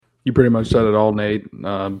You pretty much said it all, Nate.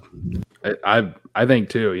 I think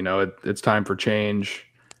too. It's time for change.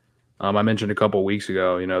 I mentioned a couple of weeks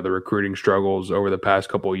ago. The recruiting struggles over the past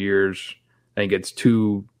couple of years. I think it's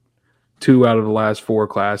two out of the last four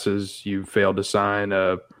classes you've failed to sign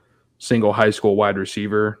a single high school wide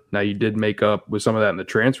receiver. Now you did make up with some of that in the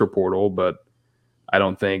transfer portal, but I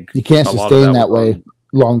don't think you can't sustain that way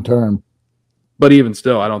long term. But even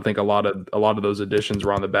still, I don't think a lot of those additions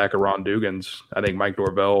were on the back of Ron Dugans. I think Mike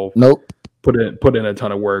Norvell put in a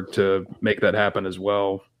ton of work to make that happen as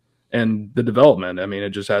well. And the development, I mean, it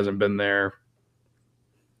just hasn't been there.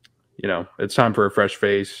 It's time for a fresh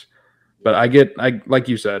face. But I like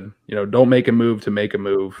you said, don't make a move to make a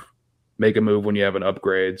move. Make a move when you have an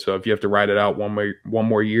upgrade. So if you have to ride it out one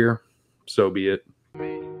more year, so be it.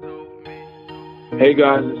 Hey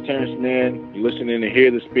guys, it's Terrence Mann. You're listening to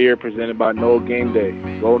Hear the Spear, presented by Noel Game Day.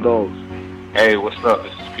 Go Noles. Hey, what's up?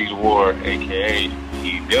 This is Peter Ward, aka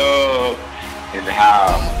T-Dub, in the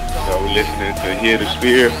house. So we're listening to Hear the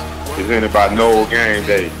Spear, presented by Noel Game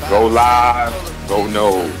Day. Go live, go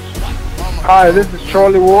Noles. Hi, this is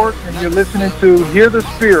Charlie Ward, and you're listening to Hear the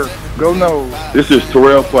Spear. Go Noles. This is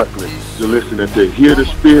Terrell Buckley. You're listening to Hear the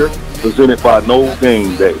Spear, presented by Noel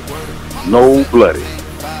Game Day. No Bloody.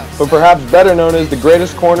 But perhaps better known as the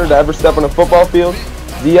greatest corner to ever step on a football field,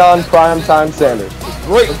 Deion Primetime Sanders.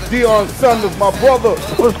 Great Deion Sanders, my brother.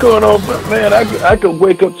 What's going on, man? I could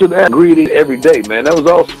wake up to that greeting every day, man. That was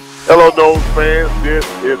awesome. Hello, Noles fans. This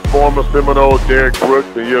is former Seminole Derek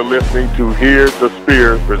Brooks, and you're listening to Hear the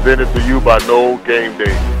Spear, presented to you by Noel Game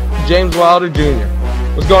Day. James Wilder Jr.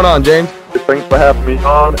 What's going on, James? Thanks for having me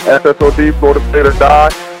on. SSOD, Florida State or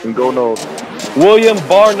Die, and go Noles. William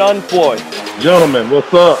Bar None Floyd. Gentlemen,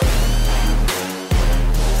 what's up?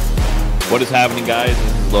 What is happening, guys?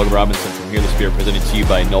 This is Logan Robinson from Hear the Spear, presented to you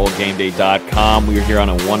by NoelGameDay.com. We are here on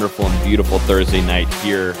a wonderful and beautiful Thursday night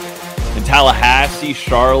here in Tallahassee,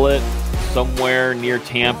 Charlotte, somewhere near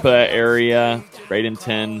Tampa area,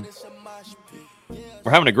 Bradenton.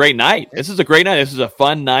 We're having a great night. This is a great night. This is a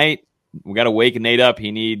fun night. We got to wake Nate up.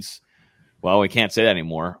 He needs, well, we can't say that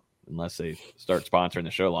anymore unless they start sponsoring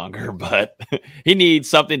the show longer, but he needs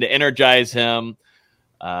something to energize him.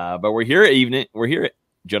 But we're here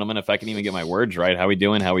gentlemen, if I can even get my words right. How we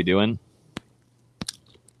doing?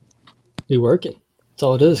 Be working. That's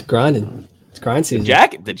all it is. Grinding. It's grind season.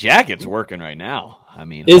 The jacket's working right now. I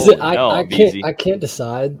mean, is it? I can't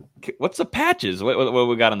decide. What's the patches? What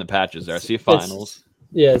we got on the patches there? I see finals.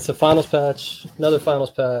 It's a finals patch, another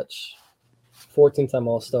finals patch, 14-time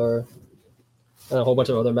All-Star, and a whole bunch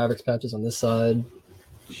of other Mavericks patches on this side.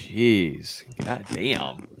 Jeez. God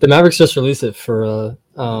damn. The Mavericks just released it for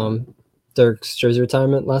Dirk's jersey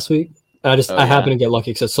retirement last week. I happened to get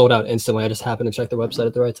lucky because it sold out instantly. I just happened to check the website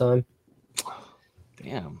at the right time.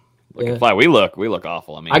 Damn. Looking fly. We look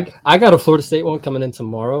awful. I mean, I got a Florida State one coming in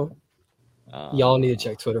tomorrow. Y'all need to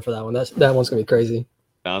check Twitter for that one. That one's gonna be crazy.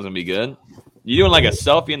 That one's gonna be good. You doing like a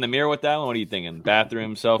selfie in the mirror with that one? What are you thinking?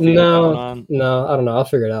 Bathroom selfie? No, I don't know. I'll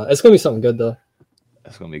figure it out. It's gonna be something good though.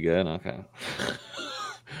 That's gonna be good. Okay.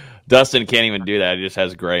 Dustin can't even do that. He just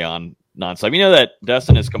has gray on nonstop. You know that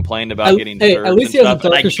Dustin has complained about getting dirt. At least he has a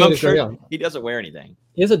darker shade of gray on. He doesn't wear anything.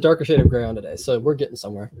 He has a darker shade of gray on today, so we're getting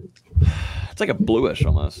somewhere. It's like a bluish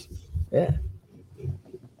almost. Yeah.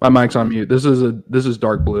 My mic's on mute. This is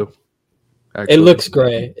dark blue. Actually. It looks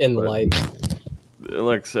gray in the light. It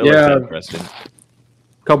looks interesting.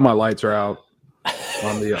 A couple of my lights are out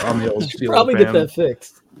on the old steel. Probably fan. get that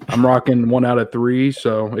fixed. I'm rocking 1 out of 3,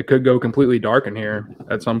 so it could go completely dark in here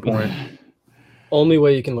at some point. Only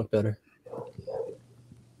way you can look better.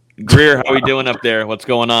 Greer, how are we doing up there? What's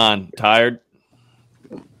going on? Tired?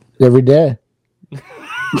 Every day.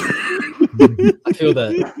 I feel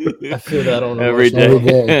that on every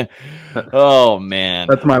day. Oh man,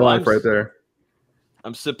 that's my life right there.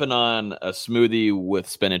 I'm sipping on a smoothie with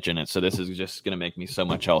spinach in it, so this is just going to make me so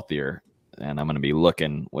much healthier. And I'm going to be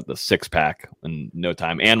looking with a 6-pack in no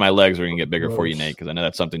time. And my legs are going to get bigger for you, Nate, because I know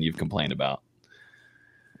that's something you've complained about.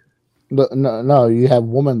 No, you have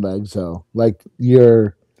woman legs, though. Like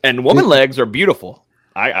you're. And woman legs are beautiful.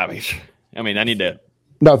 I mean, I need to.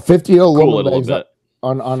 No, 50-year-old cool woman legs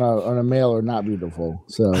on a male are not beautiful.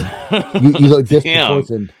 So you look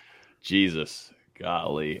disproportionate. Jesus,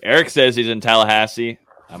 golly. Eric says he's in Tallahassee.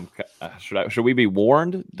 Should we be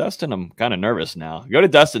warned, Dustin? I'm kind of nervous now. Go to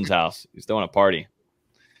Dustin's house. He's throwing a party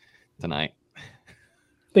tonight.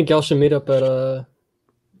 I think y'all should meet up at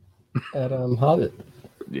Hobbit.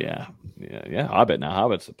 Yeah. Hobbit now.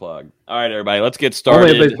 Hobbit's the plug. All right, everybody, let's get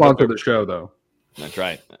started. Only if they sponsor the show, though. That's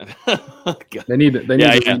right. They need to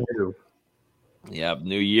renew. Yeah,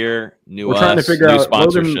 new year, new. We're trying to figure out.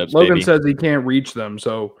 Sponsorships. Logan says he can't reach them,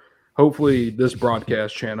 so hopefully this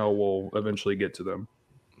broadcast channel will eventually get to them.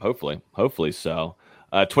 Hopefully so.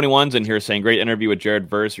 21's in here saying, great interview with Jared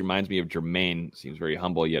Verse. Reminds me of Jermaine. Seems very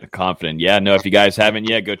humble yet confident. Yeah, no, if you guys haven't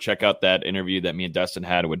yet, go check out that interview that me and Dustin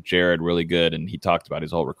had with Jared. Really good. And he talked about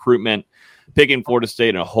his whole recruitment, picking Florida State,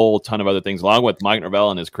 and a whole ton of other things, along with Mike Norvell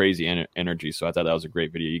and his crazy energy. So I thought that was a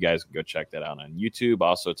great video. You guys can go check that out on YouTube.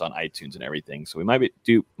 Also, it's on iTunes and everything. So we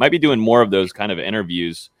might be doing more of those kind of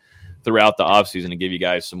interviews throughout the offseason to give you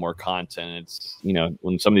guys some more content. It's,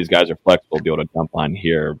 when some of these guys are flexible, be able to jump on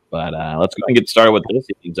here. But let's go and get started with this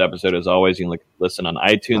evening's episode. As always, you can listen on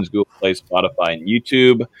iTunes, Google Play, Spotify, and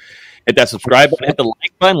YouTube. Hit that subscribe button, hit the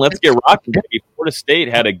like button. Let's get rocking. Florida State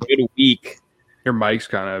had a good week. Your mic's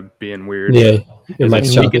kind of being weird. Yeah, your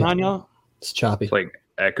mic's choppy. On y'all? It's choppy. It's like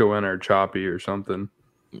echoing or choppy or something.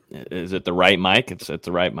 Is it the right mic? It's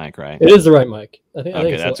the right mic, right? It is the right mic. I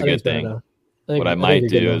think that's a good thing. What I might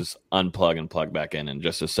do is unplug and plug back in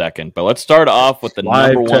just a second. But let's start off with the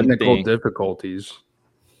live number one technical thing. Difficulties.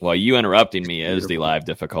 Well, you interrupting me is the live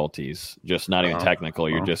difficulties. Just not even technical.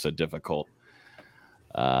 You're just a difficult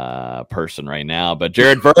person right now. But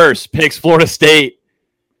Jared Verse picks Florida State.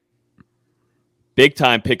 Big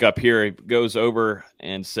time pickup here. He goes over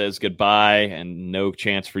and says goodbye and no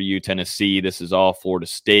chance for you, Tennessee. This is all Florida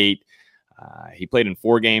State. He played in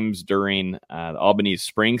 4 games during Albany's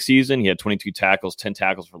spring season. He had 22 tackles, 10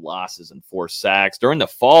 tackles for losses, and 4 sacks. During the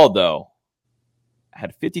fall, though,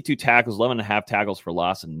 had 52 tackles, 11.5 tackles for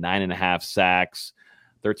loss, and 9.5 sacks,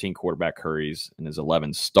 13 quarterback hurries in his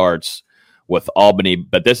 11 starts with Albany.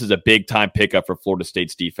 But this is a big-time pickup for Florida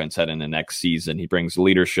State's defense heading into next season. He brings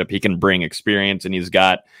leadership. He can bring experience, and he's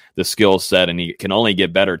got the skill set, and he can only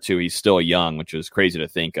get better, too. He's still young, which is crazy to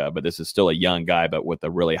think of, but this is still a young guy, but with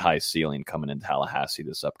a really high ceiling coming into Tallahassee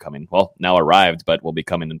this upcoming, now arrived, but will be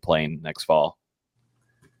coming and playing next fall.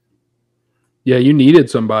 Yeah, you needed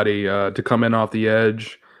somebody to come in off the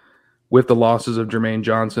edge with the losses of Jermaine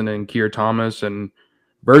Johnson and Keir Thomas, and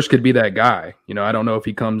Verse could be that guy. I don't know if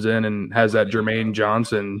he comes in and has that Jermaine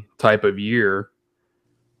Johnson type of year,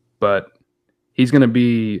 but he's going to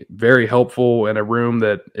be very helpful in a room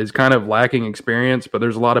that is kind of lacking experience, but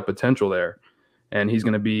there's a lot of potential there. And he's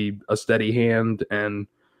going to be a steady hand. And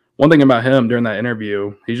one thing about him during that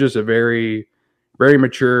interview, he's just a very, very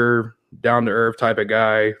mature, down-to-earth type of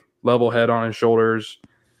guy, level head on his shoulders.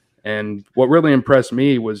 And what really impressed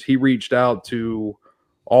me was he reached out to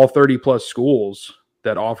all 30-plus schools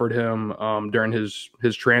that offered him during his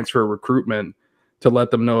transfer recruitment to let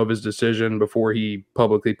them know of his decision before he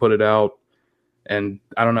publicly put it out. And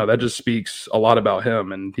I don't know, that just speaks a lot about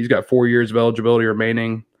him. And he's got 4 years of eligibility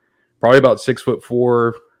remaining, probably about 6'4",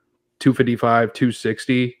 255,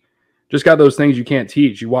 260. Just got those things you can't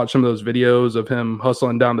teach. You watch some of those videos of him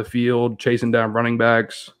hustling down the field, chasing down running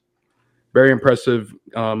backs. Very impressive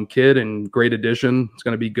kid and great addition. It's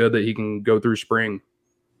going to be good that he can go through spring.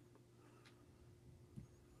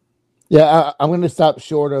 Yeah, I'm going to stop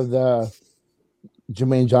short of the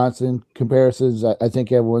Jermaine Johnson comparisons. I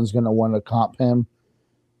think everyone's going to want to comp him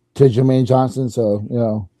to Jermaine Johnson.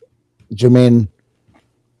 So, Jermaine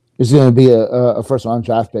is going to be a first-round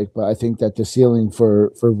draft pick, but I think that the ceiling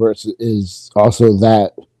for Verse is also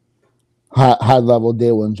that high-level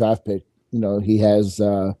day one draft pick. He has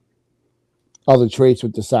all the traits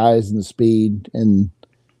with the size and the speed, and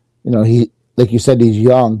he, like you said, he's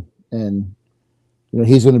young, and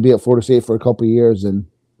he's going to be at Florida State for a couple of years, and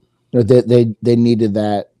they needed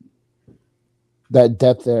that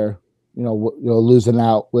depth there. Losing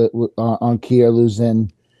out on Keir,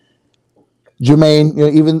 losing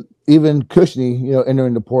Jermaine. Even Cushney,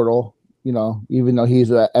 entering the portal. Even though he's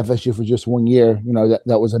at FSU for just 1 year,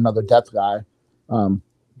 that was another depth guy.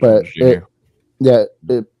 But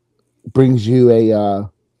it brings you a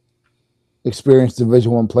experienced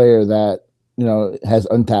Division I player that has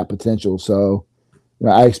untapped potential. So.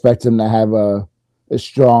 I expect him to have a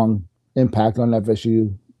strong impact on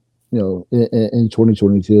FSU, in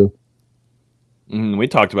 2022. We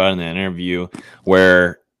talked about it in the interview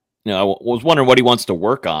where, I was wondering what he wants to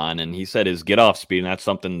work on, and he said his get-off speed, and that's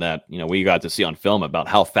something that, we got to see on film about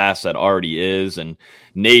how fast that already is. And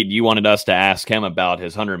Nate, you wanted us to ask him about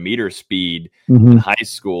his 100-meter speed in high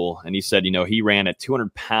school, and he said, he ran at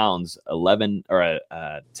 200 pounds,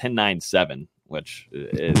 10.97. Which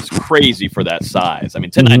is crazy for that size. I mean,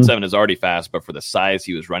 10.97 is already fast, but for the size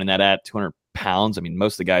he was running that at, 200 pounds, I mean,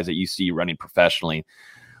 most of the guys that you see running professionally,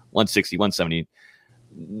 160, 170,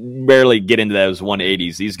 barely get into those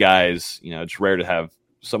 180s. These guys, it's rare to have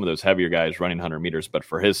some of those heavier guys running 100 meters, but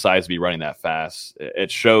for his size to be running that fast, it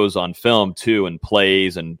shows on film, too, and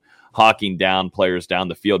plays and hawking down players down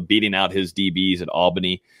the field, beating out his DBs at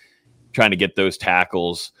Albany. trying to get those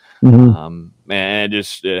tackles. And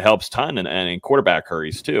it helps ton and in quarterback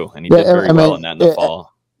hurries too. And he did very well in that in the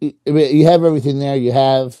fall. You have everything there. You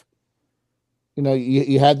have,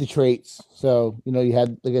 you had the traits. So, you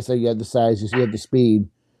had, like I said, you had the size, you had the speed.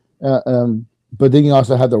 But then you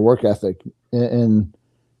also have the work ethic. And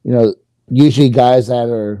usually guys that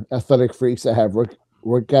are athletic freaks that have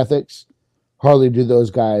work ethics, hardly do those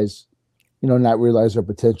guys, not realize their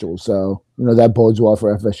potential. So, that bodes well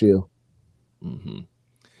for FSU. Mm-hmm.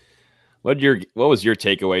 What was your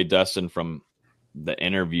takeaway, Dustin, from the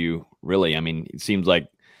interview? Really, I mean, it seems like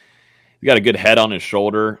you got a good head on his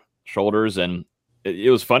shoulders, and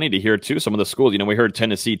it was funny to hear too. Some of the schools, we heard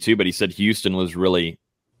Tennessee too, but he said Houston was really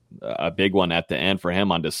a big one at the end for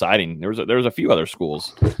him on deciding. There was a few other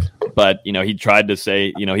schools, but he tried to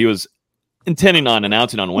say, he was intending on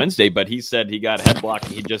announcing on Wednesday, but he said he got head blocked.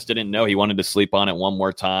 He just didn't know. He wanted to sleep on it one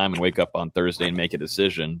more time and wake up on Thursday and make a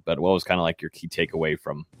decision. But what was kind of like your key takeaway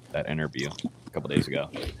from that interview a couple days ago?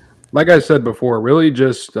 Like I said before, really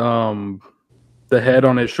just the head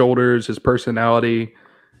on his shoulders, his personality.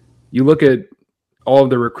 You look at all of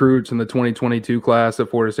the recruits in the 2022 class that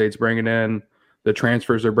Florida State's bringing in, the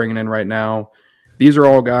transfers they're bringing in right now. These are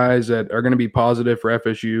all guys that are going to be positive for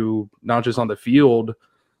FSU, not just on the field,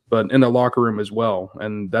 but in the locker room as well.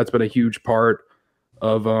 And that's been a huge part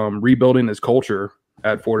of rebuilding this culture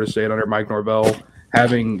at Florida State under Mike Norvell,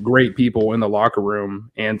 having great people in the locker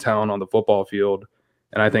room and talent on the football field.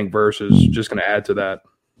 And I think Verse is just going to add to that.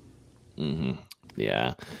 Mm-hmm.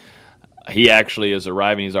 Yeah. He actually is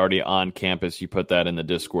arriving. He's already on campus. You put that in the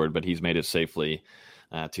Discord, but he's made it safely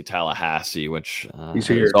to Tallahassee, which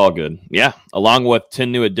is all good. Yeah. Along with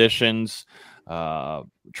 10 new additions,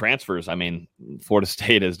 transfers. I mean, Florida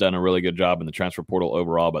State has done a really good job in the transfer portal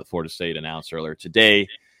overall, but Florida State announced earlier today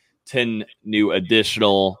 10 new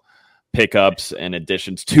additional pickups and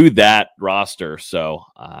additions to that roster. So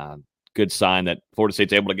good sign that Florida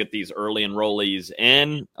State's able to get these early enrollees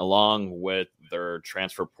in along with their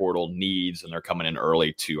transfer portal needs, and they're coming in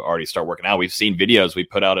early to already start working out. We've seen videos. We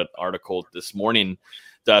put out an article this morning,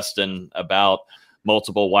 Dustin, about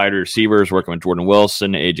multiple wide receivers working with Jordan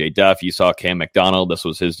Wilson, AJ Duff. You saw Cam McDonald. This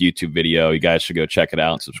was his YouTube video. You guys should go check it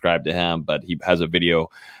out and subscribe to him. But he has a video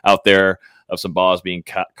out there of some balls being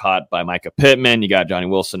caught by Micah Pittman. You got Johnny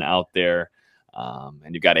Wilson out there.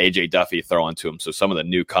 And you've got AJ Duffy throwing to him. So some of the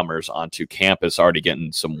newcomers onto campus already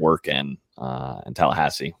getting some work in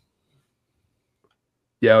Tallahassee.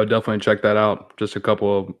 Yeah, I would definitely check that out. Just a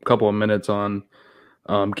couple of minutes on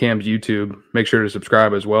Cam's YouTube. Make sure to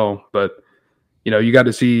subscribe as well. But you got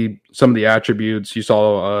to see some of the attributes. You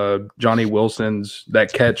saw Johnny Wilson's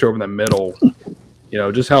that catch over the middle.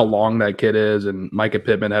 Just how long that kid is. And Micah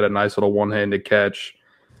Pittman had a nice little one-handed catch,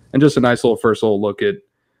 and just a nice little first little look at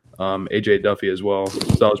AJ Duffy as well. So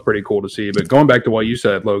that was pretty cool to see. But going back to what you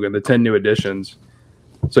said, Logan, the 10 new additions.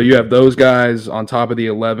 So you have those guys on top of the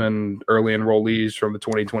 11 early enrollees from the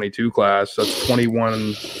 2022 class. That's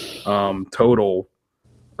 21 total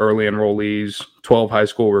early enrollees, 12 high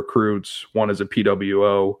school recruits, one is a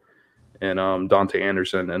PWO, and Dante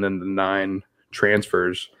Anderson, and then the 9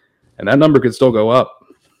 transfers. And that number could still go up.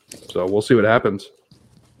 So we'll see what happens.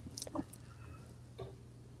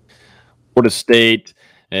 Florida State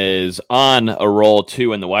is on a roll,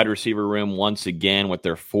 too, in the wide receiver room once again with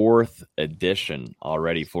their 4th edition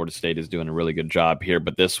already. Florida State is doing a really good job here,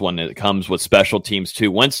 but this one, it comes with special teams, too.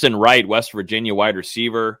 Winston Wright, West Virginia wide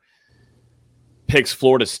receiver, picks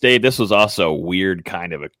Florida State. This was also a weird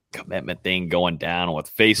kind of a commitment thing going down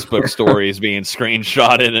with Facebook stories being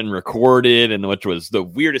screenshotted and recorded, and which was the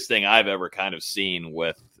weirdest thing I've ever kind of seen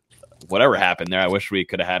with whatever happened there. I wish we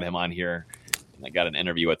could have had him on here. I got an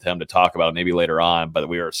interview with him to talk about it maybe later on, but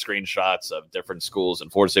we were screenshots of different schools,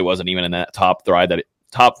 and Florida State wasn't even in that top 3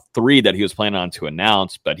 that he was planning on to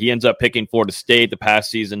announce, but he ends up picking Florida State the past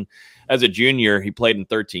season. As a junior, he played in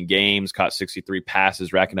 13 games, caught 63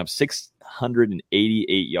 passes, racking up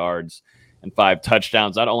 688 yards and 5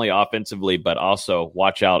 touchdowns, not only offensively, but also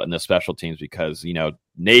watch out in the special teams because,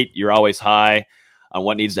 Nate, you're always high on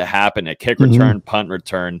what needs to happen at kick return, punt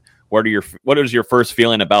return. What is your first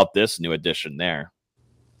feeling about this new addition there?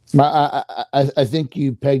 I think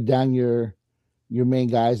you pegged down your main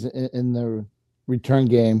guys in the return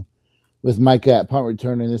game with Micah at punt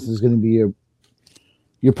return, and this is going to be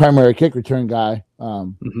your primary kick return guy.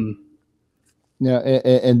 And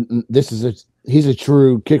he's a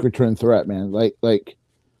true kick return threat, man.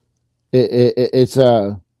 It's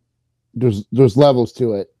there's levels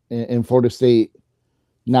to it, and Florida State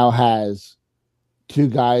now has 2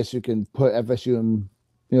 guys who can put FSU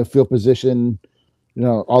in field position,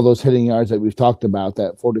 all those hitting yards that we've talked about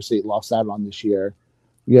that Florida State lost out on this year.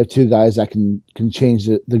 you have two guys that can change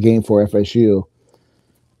the game for FSU.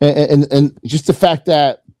 And just the fact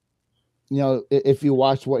that, if you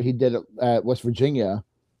watch what he did at West Virginia,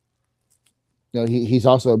 he's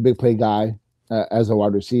also a big play guy as a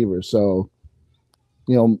wide receiver. So,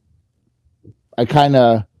 I kind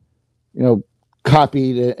of,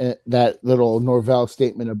 copied that little Norvell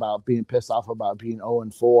statement about being pissed off about being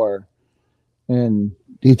 0-4. And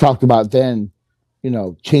he talked about then,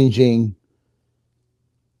 making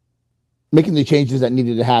the changes that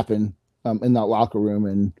needed to happen in that locker room.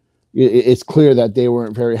 And it's clear that they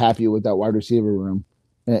weren't very happy with that wide receiver room.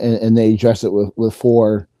 And they addressed it with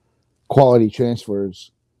 4 quality transfers.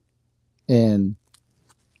 And,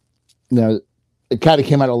 it kind of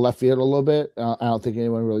came out of left field a little bit. I don't think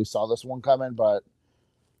anyone really saw this one coming, but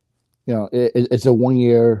it's a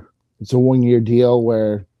 1-year deal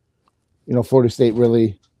where Florida State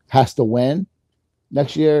really has to win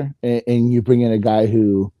next year, and you bring in a guy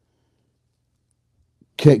who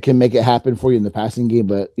can make it happen for you in the passing game.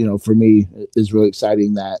 But for me, it's really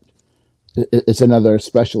exciting that it's another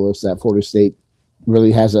specialist that Florida State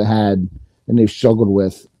really hasn't had, and they've struggled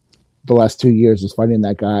with the last 2 years, is finding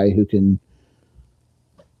that guy who can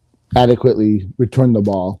adequately return the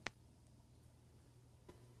ball.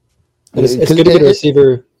 It's good to get a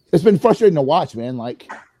receiver. It's been frustrating to watch, man. It's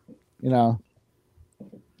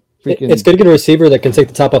good to get a receiver that can take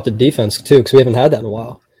the top off the defense too, because we haven't had that in a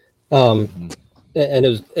while. And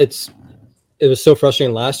it was so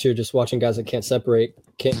frustrating last year just watching guys that can't separate,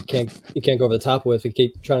 you can't go over the top with. We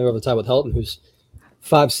keep trying to go over the top with Helton, who's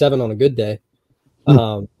 5'7" on a good day.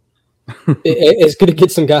 It's good to get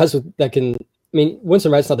some guys that can. I mean,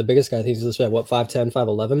 Winston Wright's not the biggest guy. I think he's listed at 5'10",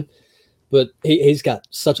 5'11", but he's got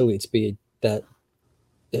such elite speed that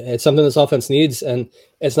it's something this offense needs. And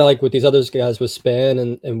it's not like with these other guys with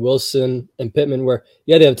Span and Wilson and Pittman, where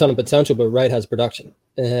they have a ton of potential, but Wright has production,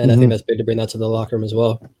 and I think that's big to bring that to the locker room as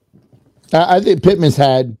well. I think Pittman's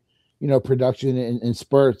had production in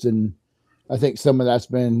spurts, and I think some of that's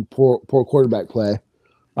been poor quarterback play.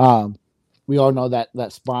 We all know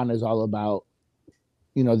that Spawn is all about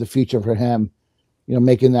the future for him.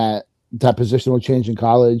 Making that positional change in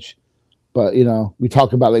college. But, we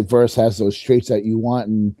talk about like Verse has those traits that you want,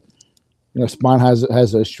 and, Spawn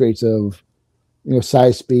has those traits of,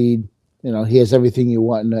 size, speed. He has everything you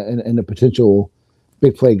want in a potential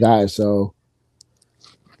big play guy. So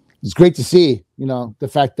it's great to see, the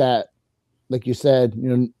fact that, like you said,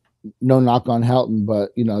 no knock on Helton,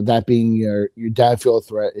 but, that being your downfield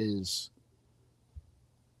threat is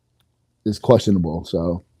questionable.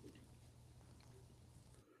 So.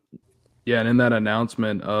 Yeah, and in that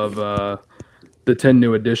announcement of the 10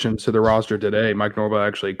 new additions to the roster today, Mike Norvell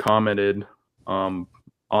actually commented on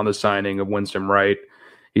the signing of Winston Wright.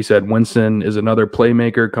 He said, "Winston is another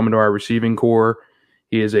playmaker coming to our receiving core.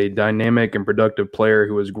 He is a dynamic and productive player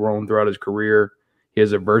who has grown throughout his career. He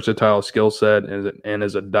has a versatile skill set and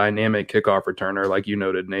is a dynamic kickoff returner," like you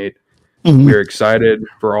noted, Nate. Mm-hmm. We're excited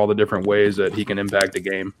for all the different ways that he can impact the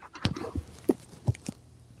game.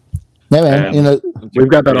 Yeah, man. And we've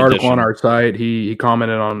got that article on our site. He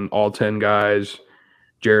commented on all 10 guys,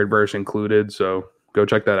 Jared Verse included. So go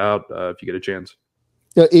check that out if you get a chance.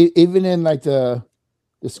 Yeah, even in like the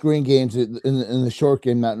screen games in the short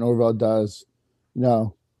game that Norvell does,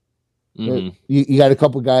 you got a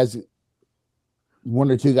couple guys,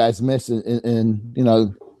 1 or 2 guys miss, and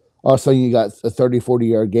all of a sudden you got a 30,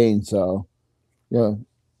 40-yard gain. So,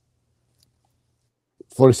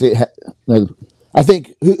 Florida State. I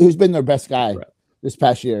think who's been their best guy this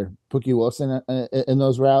past year? Pookie Wilson in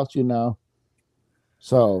those routes,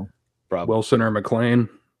 So Wilson or McLean.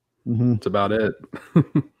 Mm-hmm. That's about it.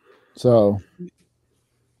 So.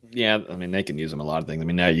 Yeah, I mean, they can use them a lot of things. I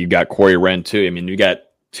mean, now you got Corey Wren too. I mean, you got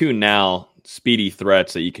 2 now speedy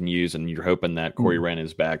threats that you can use, and you're hoping that Corey Wren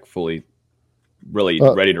is back fully, really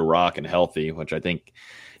ready to rock and healthy, which I think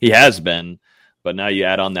he has been. But now you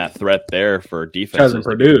add on that threat there for defense. Hasn't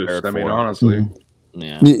produced. I mean, honestly.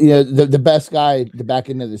 Yeah. The best guy the back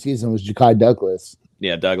end of the season was Ja'Kai Douglas.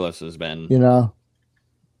 Yeah, Douglas has been.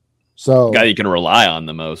 So the guy you can rely on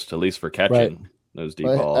the most, at least for catching those deep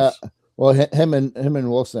balls. Well, him and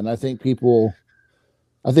Wilson. I think Wilson's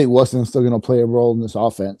still going to play a role in this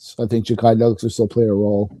offense. I think Ja'Kai Douglas will still play a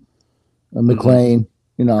role. McLean,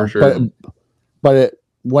 for sure. but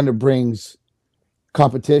it brings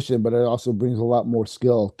competition, but it also brings a lot more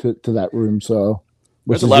skill to that room. So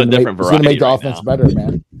there's a lot of different variety. It's going to make the offense better,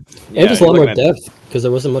 man. And just a lot more depth, because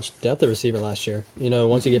there wasn't much depth at receiver last year.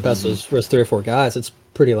 Once you get past those first 3 or 4 guys, it's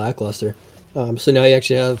pretty lackluster. So now you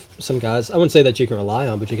actually have some guys. I wouldn't say that you can rely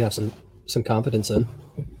on, but you can have some confidence in.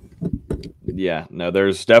 Yeah, no,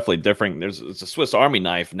 there's definitely different. It's a Swiss Army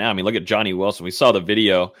knife now. I mean, look at Johnny Wilson. We saw the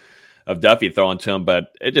video of Duffy throwing to him,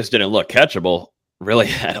 but it just didn't look catchable really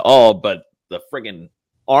at all. But the friggin'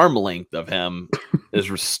 arm length of him is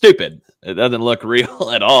stupid. It doesn't look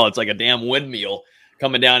real at all. It's like a damn windmill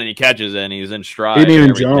coming down, and he catches it, and he's in stride. He didn't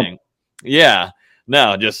and even everything. jump. Yeah.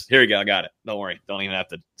 No, just here you go. I got it. Don't worry. Don't even have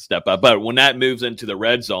to step up. But when that moves into the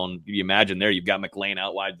red zone, you imagine there you've got McLean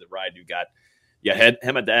out wide to the right. You've got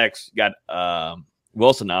him at the X. You got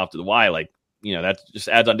Wilson off to the Y. Like, that just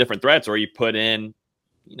adds on different threats. Or you put in,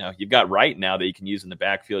 you've got Wright now that you can use in the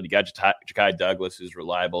backfield. You got Ja'Kai Douglas, who's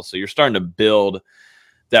reliable. So you're starting to build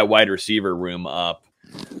that wide receiver room up.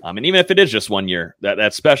 And even if it is just 1 year,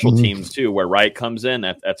 that special teams too, where Wright comes in,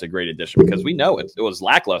 that's a great addition because we know it was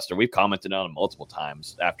lackluster. We've commented on it multiple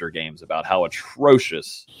times after games about how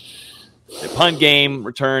atrocious the punt game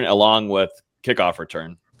return along with kickoff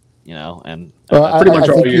return, and pretty much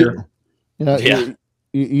all year.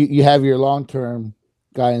 You have your long-term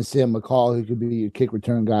guy in Sam McCall who could be your kick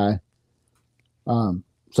return guy.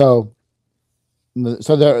 So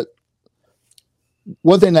there.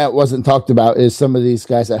 One thing that wasn't talked about is some of these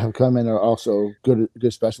guys that have come in are also good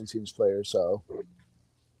special teams players. So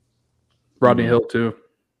Rodney Hill too.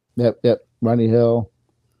 Yep, Rodney Hill.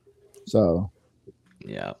 So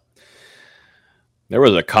yeah, there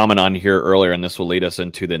was a comment on here earlier, and this will lead us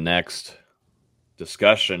into the next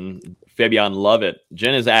discussion. Fabian Lovett.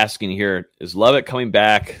 Jen is asking here: is Lovett coming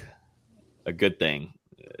back a good thing?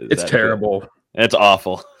 It's terrible. Good? It's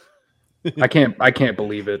awful. I can't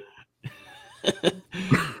believe it.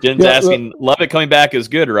 Jen's asking, Lovett coming back is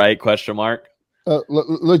good, right? Question mark.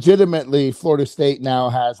 Legitimately, Florida State now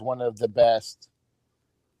has one of the best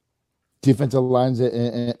defensive lines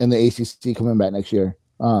in the ACC coming back next year.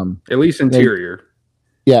 At least interior.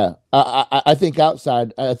 I think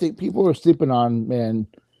outside. I think people are sleeping on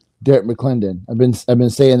Derek McClendon. I've been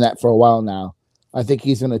saying that for a while now. I think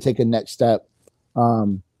he's going to take a next step.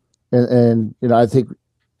 And I think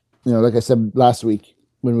like I said last week,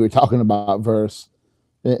 when we were talking about Verse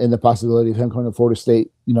and the possibility of him coming to Florida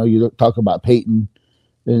State, you talk about Peyton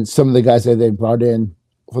and some of the guys that they brought in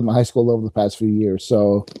from the high school level the past few years.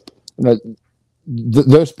 So,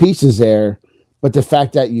 there's pieces there, but the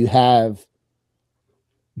fact that you have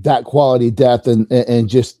that quality depth and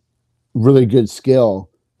just really good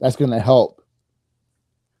skill, that's going to help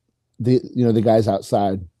the guys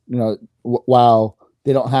outside. While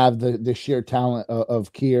they don't have the sheer talent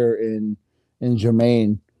of Kier and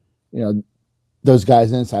Jermaine, those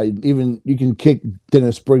guys inside. Even you can kick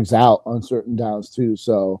Dennis Briggs out on certain downs too.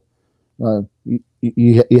 So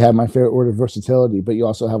you have my favorite word of versatility, but you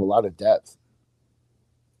also have a lot of depth.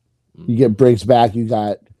 You get Briggs back. You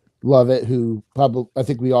got Lovett, who probably I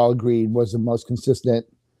think we all agreed was the most consistent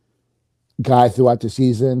guy throughout the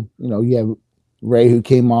season. You have Ray who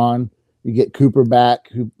came on. You get Cooper back,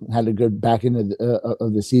 who had a good back end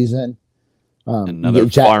of the season. Another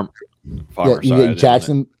Farmer. You get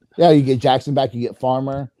Jackson. You get Jackson back. You get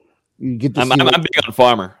Farmer. You get. I'm big on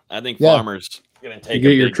Farmer. I think Farmer's going to take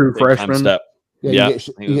your true freshman step. You get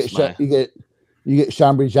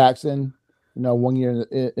Chambry Jackson. 1 year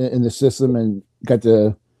in the system and got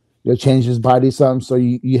to change his body some. So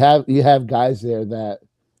you have guys there that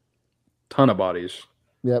ton of bodies.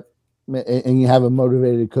 Yep, and you have a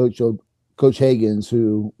motivated Coach Higgins,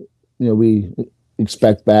 who we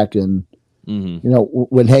expect back and.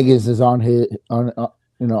 When Higgins is on his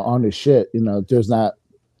shit, there's not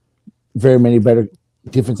very many better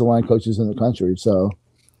defensive line coaches in the country. So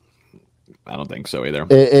I don't think so either.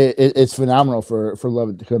 It's phenomenal for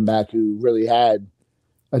Lovett to come back, who really had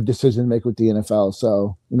a decision to make with the NFL.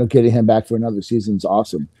 So getting him back for another season is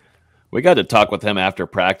awesome. We got to talk with him after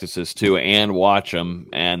practices too, and watch him.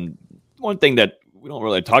 And one thing that we don't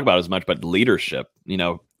really talk about as much, but leadership.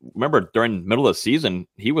 Remember during the middle of the season,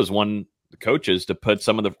 he was one. The coaches to put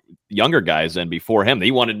some of the younger guys in before him.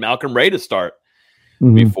 He wanted Malcolm Ray to start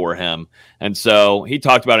before him. And so he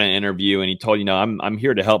talked about it in an interview and he told, I'm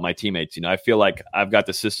here to help my teammates. I feel like I've got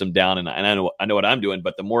the system down and I know what I'm doing,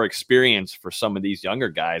 but the more experience for some of these younger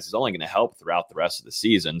guys is only going to help throughout the rest of the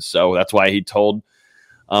season. So that's why he told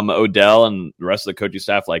Odell and the rest of the coaching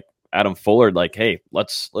staff, like Adam Fuller, like, hey,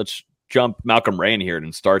 let's jump Malcolm Ray in here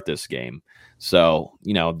and start this game. So,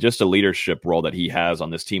 just a leadership role that he has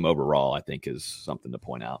on this team overall, I think is something to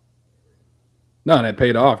point out. No, and it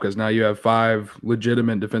paid off because now you have 5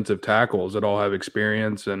 legitimate defensive tackles that all have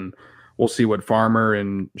experience, and we'll see what Farmer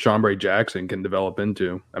and Chambry Jackson can develop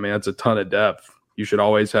into. I mean, that's a ton of depth. You should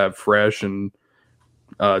always have fresh and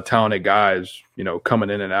talented guys,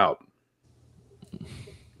 coming in and out.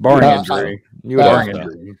 Barring injury.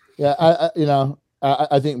 Yeah,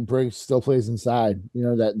 I think Briggs still plays inside. You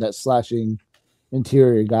know, that slashing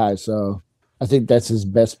interior guy. So I think that's his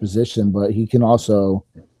best position. But he can also,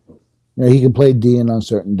 he can play D and on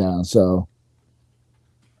certain downs. So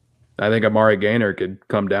I think Amari Gaynor could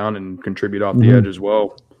come down and contribute off the edge as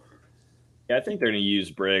well. Yeah, I think they're going to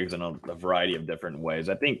use Briggs in a variety of different ways.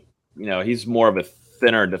 I think, he's more of a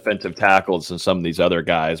thinner defensive tackles than some of these other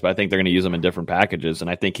guys, but I think they're going to use him in different packages. And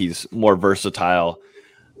I think he's more versatile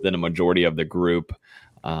than a majority of the group.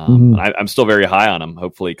 I'm still very high on him,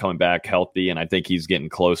 hopefully coming back healthy. And I think he's getting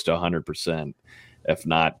close to 100%, if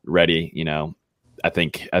not ready. I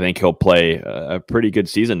think he'll play a pretty good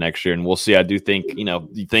season next year, and we'll see. I do think,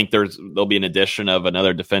 you think there'll be an addition of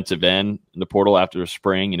another defensive end in the portal after the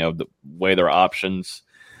spring, weigh their options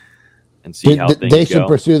and see how things go. They should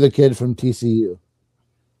pursue the kid from TCU.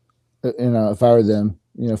 If I were them,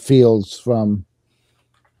 Fields from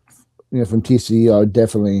TCU, I would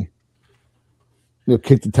definitely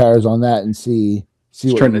kick the tires on that and see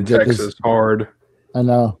what turn to Texas hard. I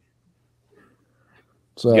know.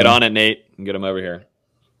 So get on it, Nate, and get him over here.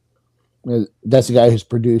 That's a guy who's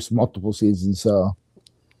produced multiple seasons. So,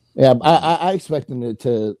 yeah, I expect him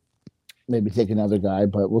to maybe take another guy,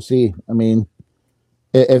 but we'll see. I mean,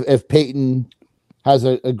 if Peyton has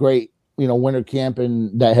a great, winter camp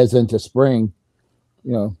and that heads into spring,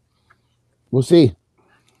 we'll see.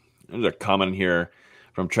 There's a comment here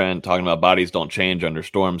from Trent talking about bodies don't change under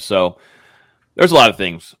storms. So there's a lot of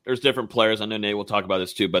things. There's different players. I know Nate will talk about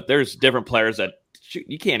this too, but there's different players that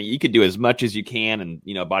you could do as much as you can.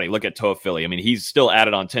 And, body, look at Toafili. I mean, he's still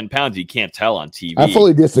added on 10 pounds. You can't tell on TV. I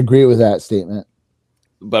fully disagree with that statement.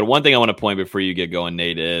 But one thing I want to point before you get going,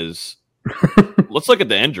 Nate, is let's look at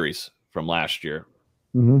the injuries from last year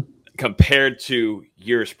compared to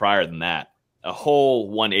years prior than that. A whole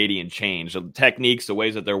 180 and change. The techniques, the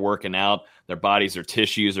ways that they're working out, their bodies, their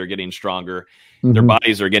tissues are getting stronger. Their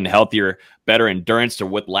bodies are getting healthier, better endurance to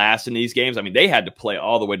what lasts in these games. I mean, they had to play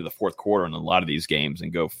all the way to the fourth quarter in a lot of these games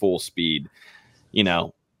and go full speed.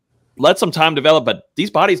 Let some time develop, but these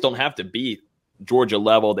bodies don't have to be Georgia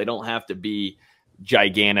level. They don't have to be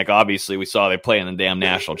gigantic. Obviously, we saw they play in the damn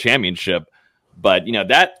national championship. But,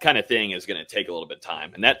 that kind of thing is going to take a little bit of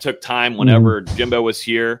time. And that took time whenever Jimbo was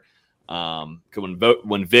here.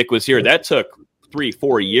 When Vic was here, that took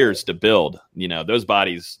 3-4 years to build. Those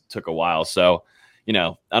bodies took a while. So,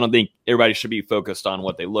 I don't think everybody should be focused on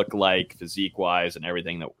what they look like physique wise and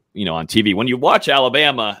everything that, on TV. When you watch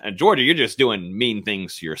Alabama and Georgia, you're just doing mean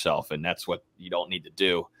things to yourself. And that's what you don't need to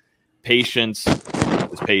do. Patience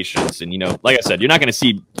is patience. And, like I said, you're not going to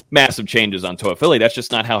see massive changes on Toafili. That's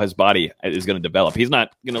just not how his body is going to develop. He's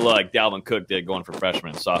not going to look like Dalvin Cook did going for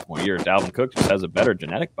freshman and sophomore year. Dalvin Cook just has a better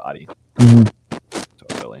genetic body.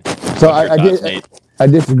 So I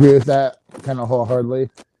disagree with that kind of wholeheartedly.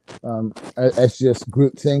 It's just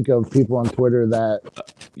groupthink of people on Twitter that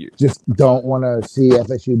just don't want to see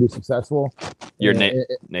FSU be successful.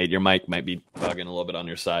 Nate, your mic might be bugging a little bit on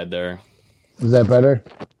your side there. Is that better?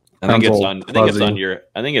 I think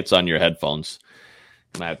it's on your headphones.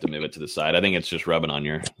 I might have to move it to the side. I think it's just rubbing on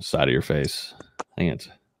your side of your face. I think it's.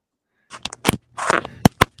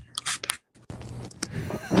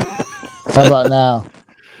 How about now?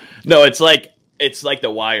 No, it's like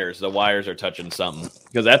the wires. The wires are touching something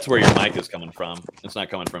because that's where your mic is coming from. It's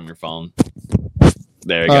not coming from your phone.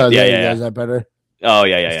 There you go. Yeah. Is that better? Oh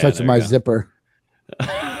yeah. It's touching my zipper.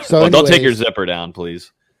 So don't take your zipper down,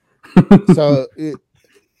 please. So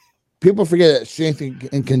people forget that strength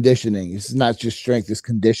and conditioning. It's not just strength; it's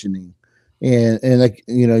conditioning. And like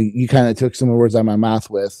you kind of took some of the words out of my mouth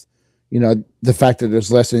with, the fact that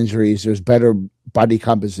there's less injuries, there's better body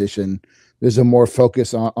composition. There's a more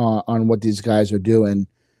focus on what these guys are doing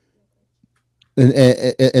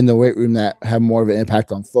in the weight room that have more of an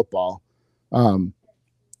impact on football.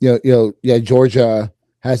 Georgia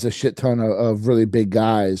has a shit ton of really big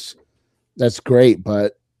guys. That's great,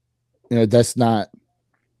 but that's not.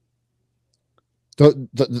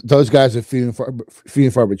 Those guys are few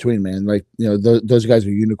and far between, man. Like those guys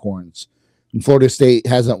are unicorns. And Florida State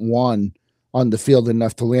hasn't won on the field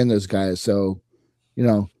enough to land those guys. So,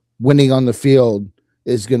 winning on the field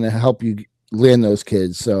is going to help you land those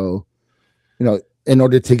kids. So, in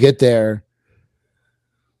order to get there,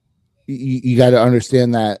 you got to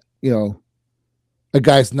understand that, a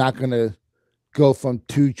guy's not going to go from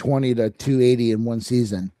 220 to 280 in one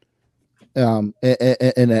season in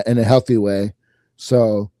a healthy way.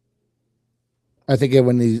 So I think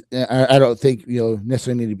I don't think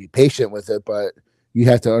necessarily need to be patient with it, but you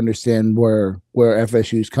have to understand where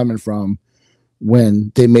FSU is coming from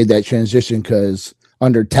when they made that transition, because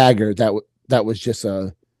under Taggart, that was just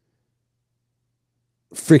a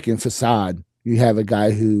freaking facade. you have a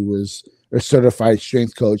guy who was a certified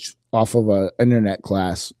strength coach off of an internet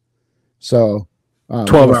class. So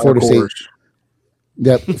 12-hour course.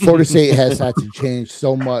 That Florida State has had to change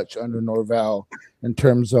so much under Norvell in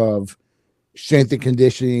terms of strength and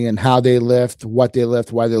conditioning and how they lift, what they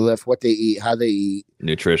lift, why they lift, what they eat, how they eat.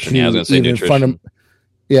 Nutrition. Yeah, I was going to say nutrition.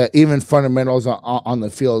 Even fundamentals on the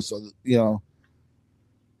field. So,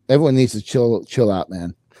 everyone needs to chill out,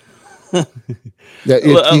 man. A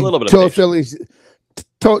little bit of Philly's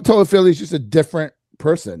just a different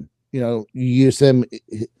person. You use him.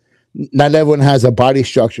 Not everyone has a body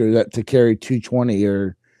structure that to carry 220,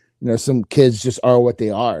 or some kids just are what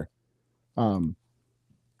they are.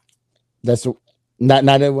 That's not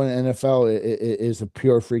everyone in the NFL is a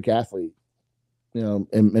pure freak athlete,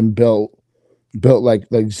 and built like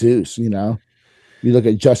Zeus. You look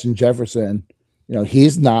at Justin Jefferson. He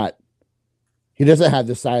doesn't have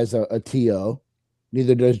the size of a T.O.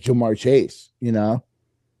 Neither does Jamar Chase.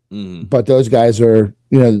 But those guys are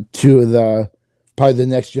two of probably the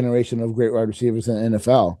next generation of great wide receivers in the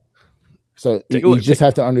NFL. So you just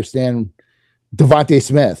have to understand Devontae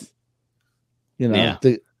Smith.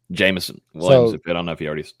 Jameson Williams. I don't know if you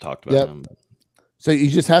already talked about him. So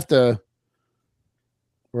you just have to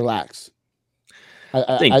relax.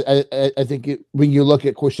 I think when you look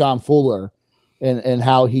at Quashon Fuller and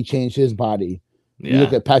how he changed his body, you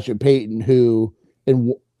look at Patrick Payton, who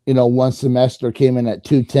in one semester came in at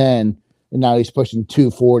 210 and now he's pushing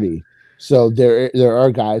 240. So there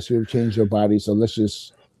are guys who have changed their body. So let's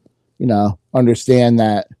just understand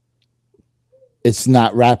that it's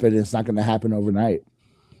not rapid. It's not going to happen overnight.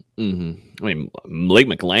 Mm-hmm. I mean, Malik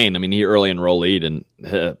McLean, he early enrolleed and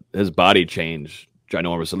his body changed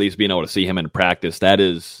ginormous. At least being able to see him in practice,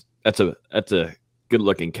 that's a good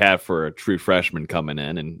looking cat for a true freshman coming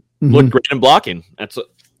in and look great in blocking.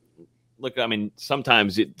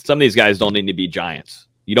 Sometimes some of these guys don't need to be giants.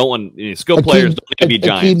 You don't want skilled players don't need to be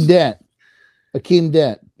giants. Akeem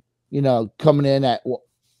Dent, coming in at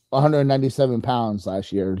 197 pounds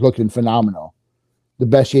last year, looking phenomenal. The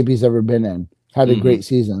best shape he's ever been in. Had a great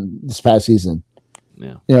season this past season.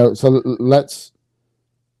 Yeah. So let's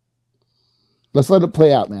let it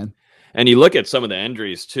play out, man. And you look at some of the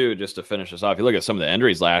injuries too, just to finish this off. You look at some of the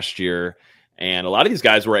injuries last year, and a lot of these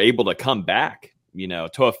guys were able to come back.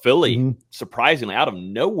 Toa Philly, surprisingly, out of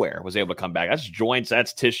nowhere, was able to come back. That's joints,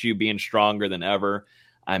 that's tissue being stronger than ever.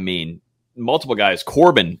 Multiple guys.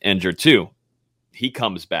 Corbin injured too. He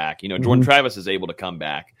comes back. Jordan Travis is able to come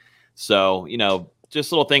back. So,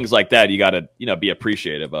 just little things like that you got to, be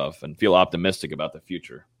appreciative of and feel optimistic about the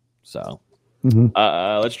future. So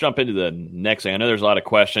let's jump into the next thing. I know there's a lot of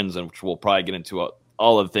questions, and which we'll probably get into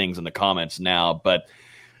all of the things in the comments now, but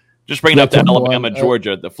just bringing up to Alabama,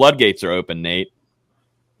 Georgia, the floodgates are open, Nate.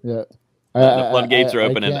 Yeah. The floodgates are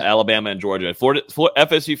open in Alabama and Georgia. Florida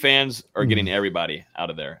FSU fans are getting everybody out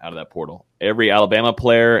of that portal. Every Alabama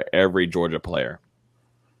player, every Georgia player.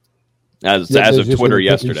 As of Twitter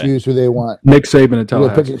yesterday. Choose who they want. Nick Saban and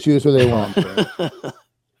Tallahassee. Pick and choose who they want.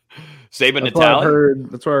 Saban and Tallahassee?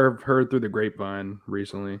 That's what I've heard through the grapevine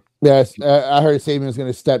recently. Yes, I heard Saban is going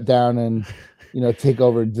to step down and take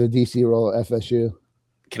over the DC role at FSU.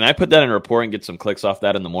 Can I put that in a report and get some clicks off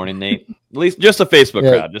that in the morning, Nate? At least just a Facebook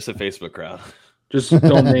crowd. Just a Facebook crowd. Just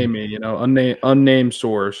don't name me, unnamed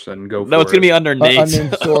source and go for it. No, it's going to be under Nate's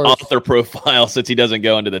author profile since he doesn't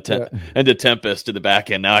go into into Tempest to the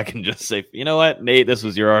back end. Now I can just say, you know what, Nate, this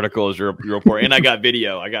was your article, is your report. And I got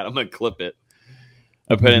video. I'm going to clip it.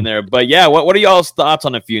 I put it in there. But yeah, what are y'all's thoughts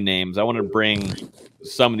on a few names? I want to bring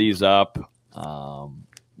some of these up.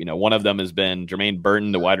 One of them has been Jermaine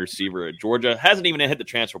Burton, the wide receiver at Georgia. Hasn't even hit the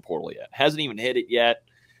transfer portal yet. Hasn't even hit it yet.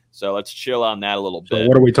 So let's chill on that a little bit. So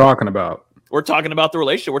what are we talking about? We're talking about the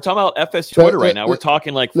relationship. We're talking about FS Twitter right now. We're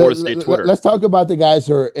talking like Florida State Twitter. Let's talk about the guys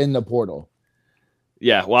who are in the portal.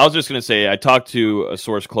 Yeah, well, I was just going to say, I talked to a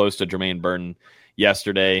source close to Jermaine Burton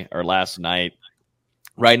yesterday or last night.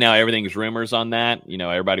 Right now, everything's rumors on that.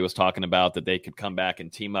 Everybody was talking about that they could come back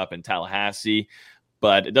and team up in Tallahassee,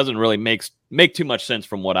 but it doesn't really make too much sense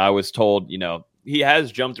from what I was told. He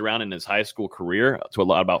has jumped around in his high school career to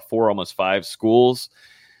about 4, almost 5 schools,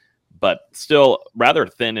 but still rather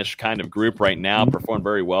thinnish kind of group right now. Performed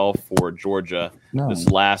very well for Georgia this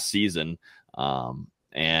last season.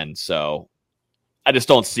 And so I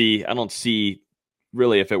don't see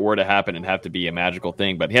really if it were to happen, it'd have to be a magical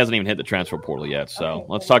thing, but he hasn't even hit the transfer portal yet. So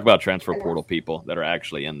let's talk about transfer portal people that are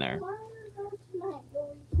actually in there.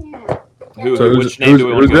 Which name do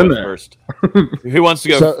we want to go with first? Who wants to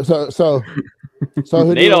go? So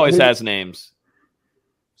Nate always has names.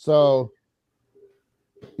 So,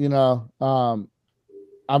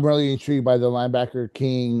 I I'm really intrigued by the linebacker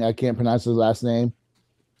King. I can't pronounce his last name.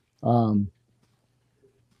 I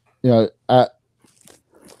know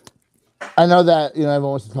that everyone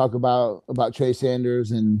wants to talk about Trey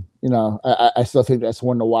Sanders, and I still think that's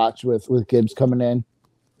one to watch with Gibbs coming in.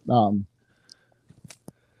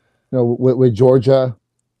 With Georgia,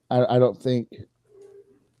 I don't think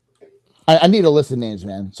I need a list of names,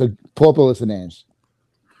 man. So pull up a list of names.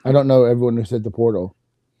 I don't know everyone who's at the portal.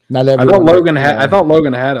 Not everyone. I thought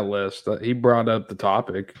Logan had a list. He brought up the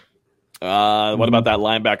topic. What about that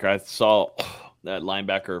linebacker? I saw that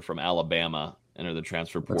linebacker from Alabama enter the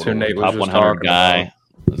transfer portal. That's who Nate was Top just 100 talking guy. about.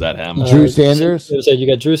 Is that him? Drew Sanders. You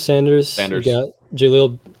got Drew Sanders. You got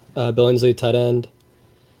Jaleel Billingsley, tight end.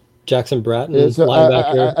 Jackson Bratton,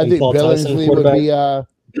 linebacker. I think Paul Tyson, Billingsley would be. I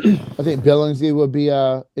think Billingsley would be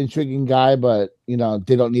a intriguing guy, but they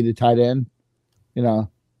don't need a tight end.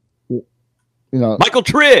 Michael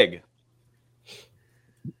Trigg.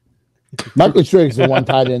 Michael Trigg's the one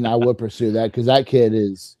tight end I would pursue that because that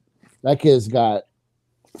kid's got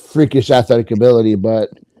freakish athletic ability, but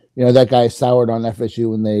that guy soured on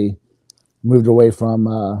FSU when they moved away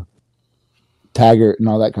from Taggart and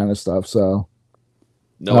all that kind of stuff. So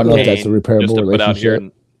I don't know if that's a repairable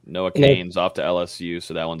relationship. Noah Cain's off to LSU,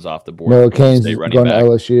 so that one's off the board. Noah Cain's going to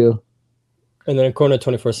LSU. And then corner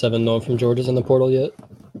 24/7, no one from Georgia's in the portal yet.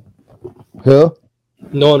 Who?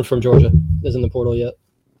 No one from Georgia is in the portal yet.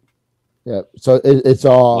 Yeah, so it's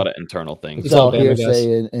all a lot of internal things. It's all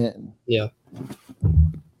hearsay and yeah,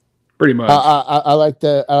 pretty much. I like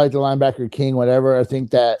the linebacker King. Whatever. I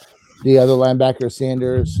think that the other linebacker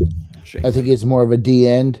Sanders, I think he's more of a D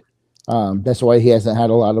end. That's why he hasn't had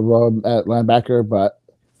a lot of role at linebacker. But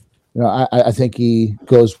I think he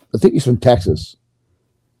goes. I think he's from Texas,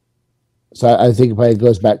 so I think he probably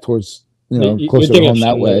goes back towards closer to home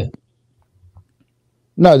that way.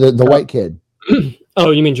 No, the white kid.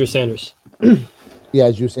 Oh, you mean Drew Sanders?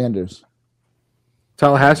 Yeah, Drew Sanders.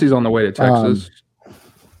 Tallahassee's on the way to Texas.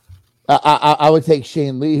 I would take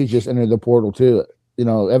Shane Lee, who just entered the portal too.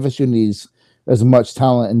 FSU needs as much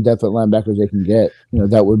talent and depth at linebacker as they can get.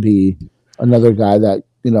 That would be another guy that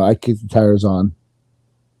I kick the tires on.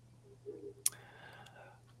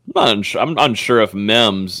 I'm unsure if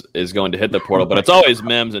Mims is going to hit the portal, but it's always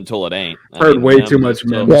Mims until it ain't. Heard way too much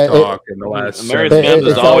Mims talk in the last. Mims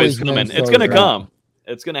is always coming. It's going to come.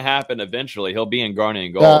 It's going to happen eventually. He'll be in Garnet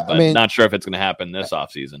and Gold, but not sure if it's going to happen this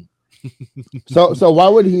offseason. So why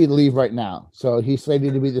would he leave right now? So he's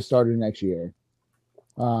slated to be the starter next year.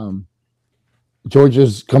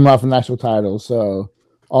 Georgia's coming off a national title, so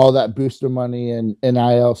all that booster money and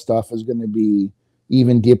NIL stuff is going to be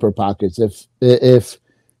even deeper pockets. If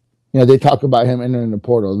they talk about him entering the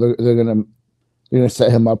portal, they're gonna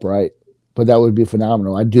set him up right. But that would be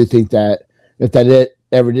phenomenal. I do think that if that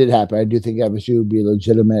ever did happen, I do think FSU would be a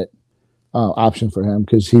legitimate option for him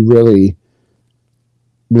because he really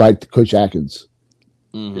liked Coach Atkins.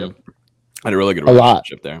 Mm-hmm. Yep, had a really good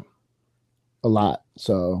relationship there. A lot.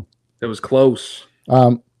 So it was close.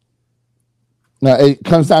 No, it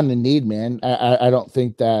comes down to need, man. I don't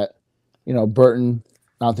think that Burton.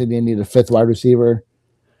 I don't think they need a fifth wide receiver.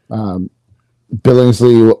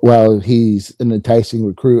 Billingsley, while he's an enticing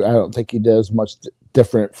recruit, I don't think he does much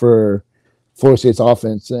different for Florida State's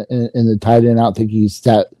offense in the tight end. I don't think he's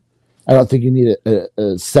that. I don't think you need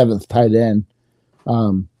a seventh tight end.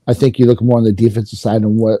 I think you look more on the defensive side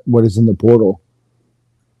and what is in the portal.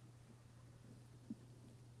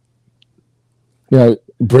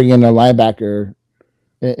 Bring in a linebacker,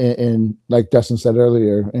 and like Dustin said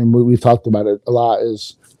earlier, and we've talked about it a lot,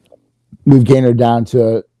 is move Gaynor down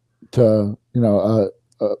to a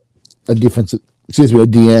defensive, a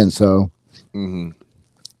DN. So,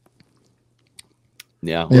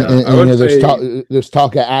 yeah. There's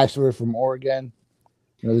talk at Ashford from Oregon.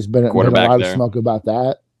 There's been a lot of smoke about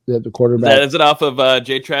that. The quarterback. Is it off of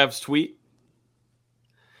J. Trav's tweet?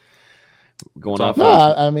 Going off. No,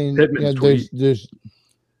 I mean, there's there's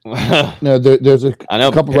a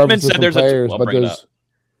couple references from players, but there's.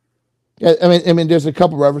 Yeah, I mean, there's a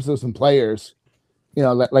couple references from players,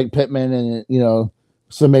 like Pittman, and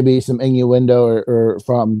so maybe some innuendo or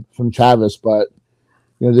from Travis, but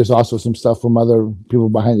there's also some stuff from other people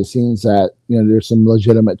behind the scenes that there's some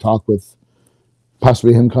legitimate talk with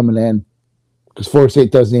possibly him coming in because Florida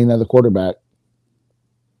State does need another quarterback,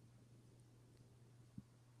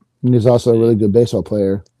 and he's also a really good baseball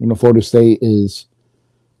player. Florida State is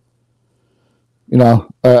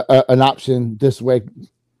an option this way.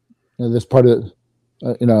 This part of,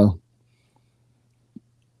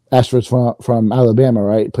 Ashford's from Alabama,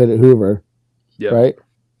 right? Played at Hoover, yep. Right?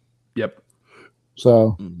 Yep.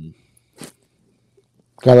 So,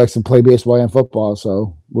 Guy likes to play baseball and football,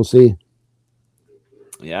 so we'll see.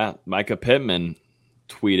 Yeah, Micah Pittman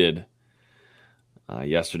tweeted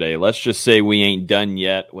yesterday, let's just say we ain't done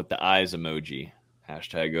yet with the eyes emoji.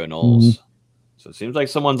 Hashtag go Noles. Mm-hmm. So it seems like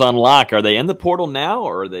someone's on lock. Are they in the portal now,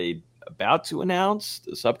 or are they about to announce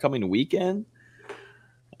this upcoming weekend?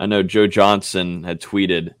 I know Joe Johnson had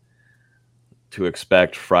tweeted to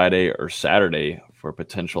expect Friday or Saturday for a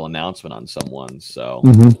potential announcement on someone. So,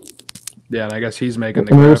 yeah, and I guess he's making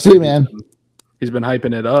the We'll see, man. He's been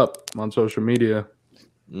hyping it up on social media.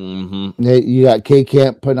 You got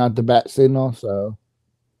K-Camp putting out the bat signal, so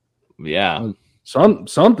yeah.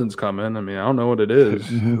 Something's coming. I mean, I don't know what it is.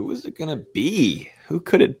 Who is it going to be? Who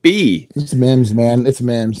could it be? It's Mims, man. It's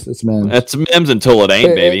Mims. It's Mims. It's Mims until it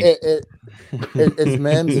ain't, baby. It's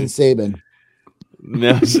Mims and Saban.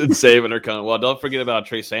 Mims and Saban are coming. Well, don't forget about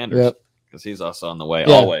Trey Sanders because he's also on the way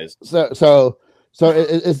always. So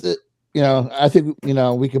it's I think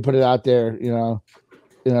we can put it out there.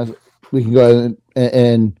 We can go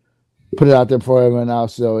and put it out there for everyone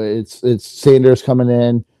else. So it's Sanders coming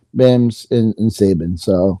in, Mims and Saban.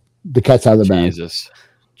 So the cat's out of the bag.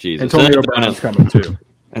 Jesus. Antonio Brown's coming too.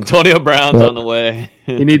 Antonio Brown's on the way.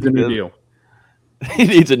 He needs a new deal. He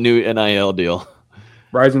needs a new NIL deal.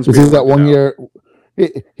 He's got 1 year.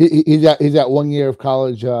 He's got 1 year of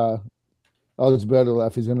college eligibility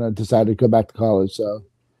left. He's going to decide to go back to college. So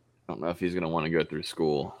I don't know if he's going to want to go through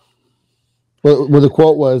school. Well, the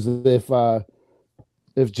quote was,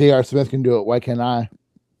 "If J.R. Smith can do it, why can't I?"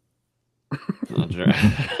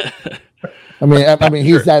 I mean,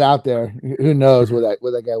 he's that out there. Who knows what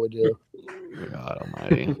that guy would do? God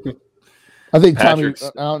Almighty! I think Tommy.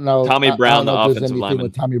 I don't know. Tommy Brown, the offensive lineman.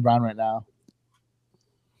 With Tommy Brown right now.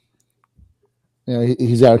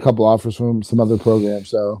 He's got a couple offers from some other programs,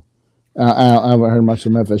 so I haven't heard much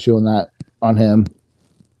from FSU on him.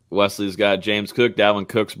 Wesley's got James Cook, Dalvin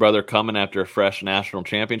Cook's brother, coming after a fresh national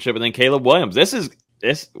championship, and then Caleb Williams. This is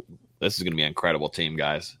going to be an incredible team,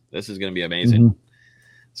 guys. This is going to be amazing.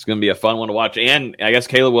 It's going to be a fun one to watch, and I guess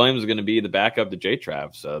Caleb Williams is going to be the backup to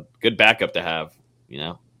J-Trav, so good backup to have.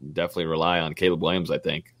 Definitely rely on Caleb Williams, I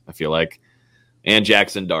think. I feel like, and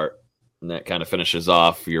Jackson Dart, and that kind of finishes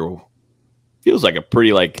off your feels like a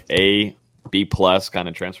pretty A, B+ kind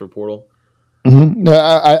of transfer portal. No,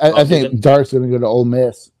 I think Dart's going to go to Ole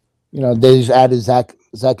Miss. They just added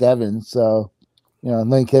Zach Evans, so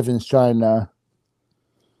Lane Kiffin's trying to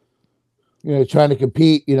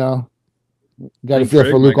compete. Got to feel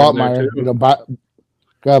for Luke Altmaier.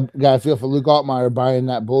 Got to feel for Luke Altmaier buying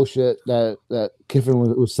that bullshit that Kiffin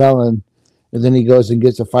was selling, and then he goes and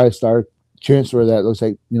gets a 5-star transfer that looks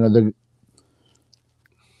like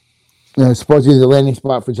supposedly the landing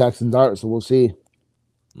spot for Jackson Dart. So we'll see.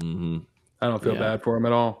 I don't feel bad for him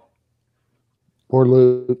at all. Poor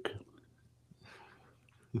Luke.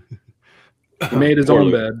 He made his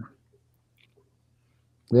own bed.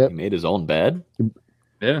 Yep. He made his own bed?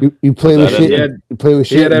 Yeah. You play with shit. You play with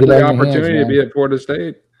shit. He had every opportunity to be at Florida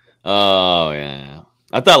State. Oh, yeah.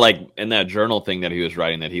 I thought, in that journal thing that he was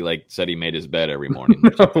writing, that he, said he made his bed every morning.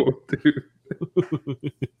 No, dude.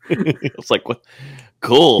 It's what?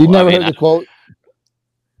 Cool. You never heard the quote?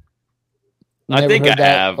 I think I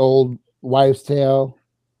have. Old wives' tale.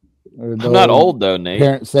 I'm not old though, Nate.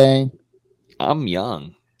 Parent saying, "I'm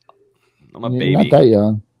young. I'm a You're baby. Not that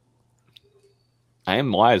young. I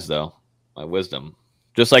am wise though. My wisdom,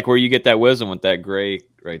 just like where you get that wisdom with that gray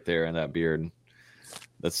right there and that beard.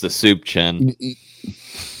 That's the soup chin.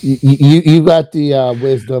 You got the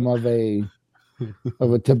wisdom of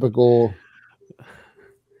a typical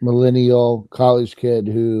millennial college kid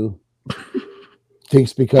who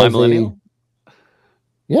thinks because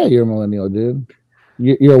you're a millennial, dude.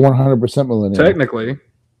 You're 100% millennial. Technically.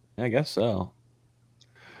 I guess so.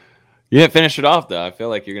 You didn't finish it off, though. I feel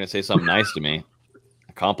like you're going to say something nice to me.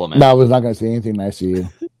 A compliment. No, I was not going to say anything nice to you.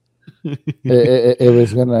 it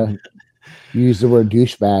was going to use the word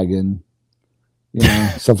douchebag and,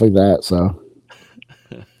 stuff like that. So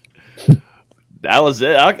that was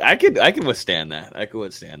it. I could withstand that. I could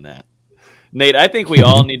withstand that. Nate, I think we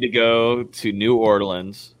all need to go to New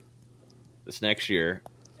Orleans this next year.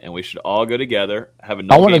 And we should all go together. Have a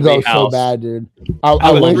I want to go so bad, dude. I wish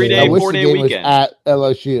 4-day weekend at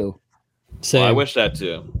LSU. Same. I wish that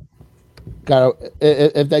too. God,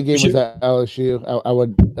 if that game was at LSU, I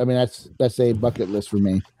would. I mean, that's a bucket list for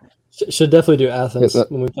me. Should definitely do Athens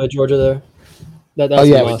when we play Georgia there. That's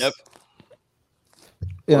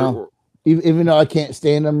even though I can't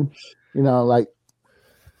stand them, like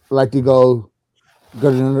to go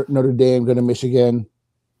to Notre Dame, go to Michigan.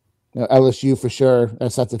 LSU for sure.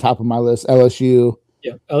 That's at the top of my list. LSU,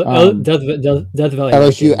 Yeah, Death Valley.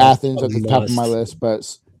 LSU, Athens at the top of my list,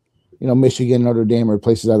 but Michigan, Notre Dame are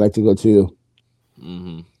places I'd like to go to.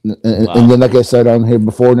 Mm-hmm. And then, like I said on here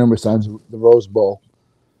before, numerous times, the Rose Bowl.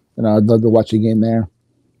 I'd love to watch a game there.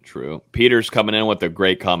 True. Peter's coming in with a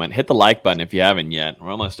great comment. Hit the like button if you haven't yet.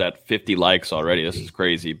 We're almost at 50 likes already. This is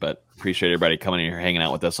crazy, but appreciate everybody coming in here, hanging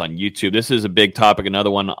out with us on YouTube. This is a big topic.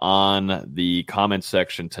 Another one on the comment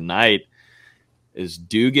section tonight is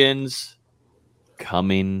Dugans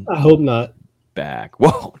coming. I hope not. Back.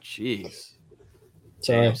 Whoa, jeez.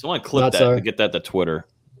 Sorry. Damn, someone clip Not that sorry. to get that to Twitter.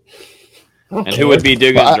 Okay. And who would be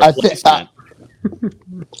Dugans' replacement?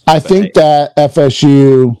 I think that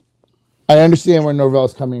FSU. I understand where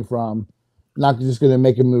Norvell's coming from. Not just going to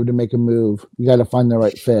make a move to make a move. You got to find the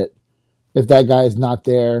right fit. If that guy is not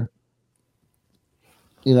there,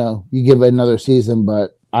 you give it another season.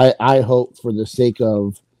 But I hope, for the sake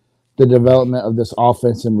of the development of this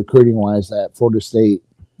offense and recruiting wise, that Florida State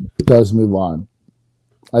does move on.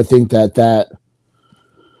 I think that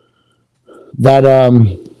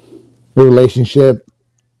relationship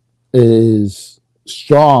is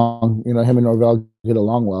strong. Him and Norvell get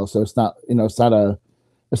along well, so it's not it's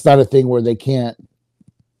not a thing where they can't,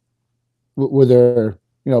 where they're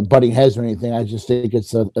butting heads or anything. I just think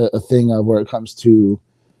it's a thing of where it comes to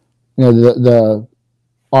the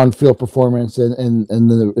on-field performance and in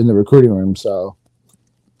the recruiting room. So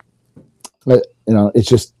it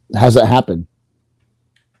just hasn't happened.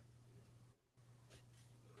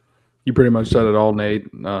 You pretty much said it all, Nate.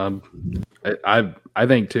 I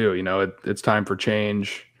think too. It's time for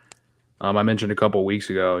change. I mentioned a couple of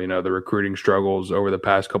weeks ago, the recruiting struggles over the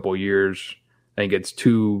past couple of years. I think it's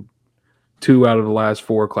two out of the last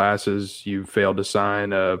 4 classes you've failed to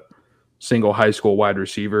sign a single high school wide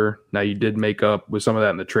receiver. Now, you did make up with some of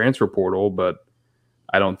that in the transfer portal, but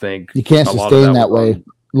I don't think you can't sustain that way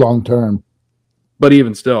long term. But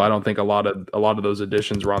even still, I don't think a lot of those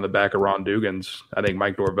additions were on the back of Ron Dugans. I think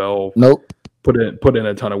Mike Norvell put in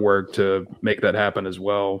a ton of work to make that happen as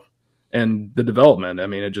well. And the development,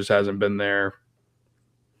 it just hasn't been there.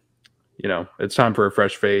 It's time for a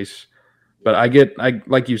fresh face. But I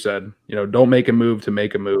like you said, don't make a move to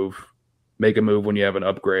make a move. Make a move when you have an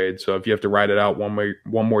upgrade. So if you have to ride it out one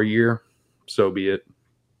more year, so be it.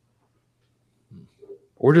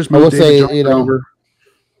 Or just move over.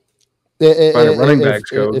 Find a running backs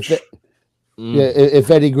coach.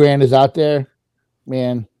 If Eddie Grant is out there,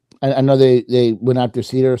 man, I know they went after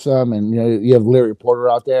Cedar or some, and you have Larry Porter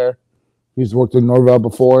out there. He's worked with Norvell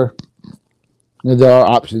before. There are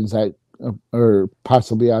options that are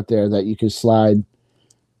possibly out there that you could slide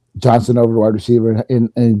Johnson over to wide receiver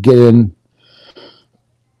and get in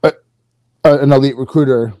an elite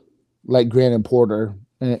recruiter like Grant and Porter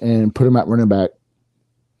and put him at running back.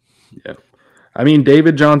 Yeah.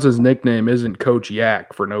 David Johnson's nickname isn't Coach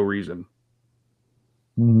Yak for no reason.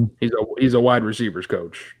 Mm-hmm. He's a wide receivers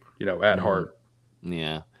coach, at heart.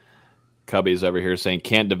 Yeah. Cubby's over here saying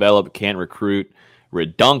can't develop, can't recruit,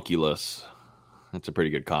 redunculous. That's a pretty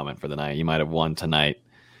good comment for the night. You might have won tonight,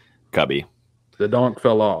 Cubby. The donk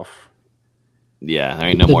fell off. Yeah, there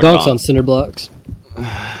ain't no the more donk's donk. on cinder blocks.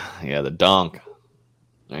 Yeah, the donk.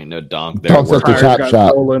 There ain't no donk there. Donk's at the chop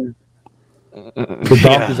shop. The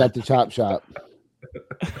donk is at the chop shop.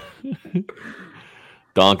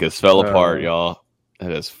 Donk has fell apart, y'all. It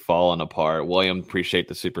has fallen apart. William, appreciate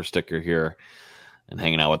the super sticker here and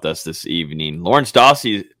hanging out with us this evening. Lawrence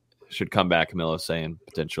Dawsey should come back, Camilla's saying,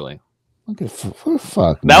 potentially. Okay,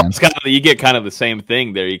 fuck, that was kind of, you get kind of the same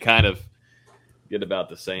thing there. You kind of get about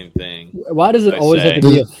the same thing. Why does it always have to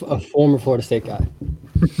be a former Florida State guy?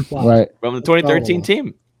 Wow. Right. From the 2013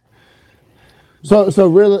 team. So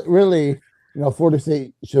really, Florida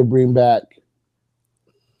State should bring back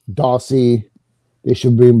Dawsey. They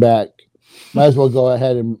should bring back. Might as well go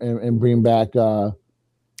ahead and bring back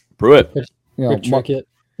Pruitt. Bring back Mark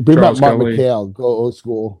McHale. Go old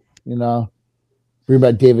school. Bring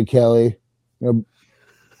back David Kelly.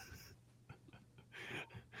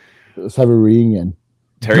 Let's have a reunion.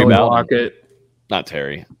 Terry Bowden. Not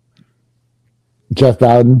Terry. Jeff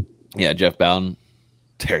Bowden. Yeah, Jeff Bowden.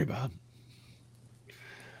 Terry Bowden.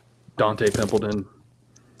 Dante Pimpleton.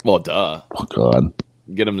 Well, duh. Oh, God.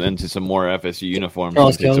 Get him into some more FSU uniforms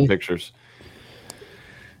Charles and take some Kelly. pictures.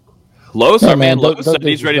 Lowe's, Lowe's said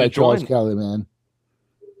he's ready to join. Charles Kelly,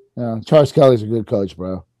 man. Charles Kelly's a good coach,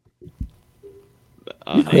 bro.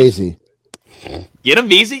 Crazy. Get him,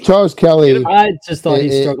 Beezy. Charles Kelly. I just thought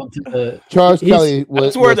he struggled to. Kelly was.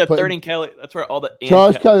 That's where the third and Kelly. That's where all the.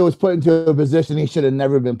 Charles Kelly was put into a position he should have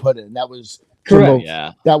never been put in. That was correct.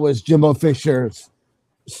 That was Jimbo Fisher's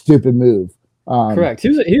stupid move. Correct. He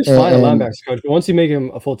was fine at linebackers coach, but once you make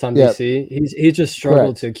him a full-time DC, he just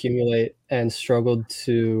struggled to accumulate and struggled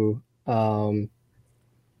to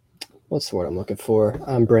what's the word I'm looking for?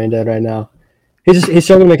 I'm brain dead right now. He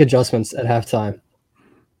struggled to make adjustments at halftime.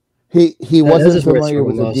 He wasn't familiar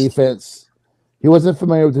with the defense. He wasn't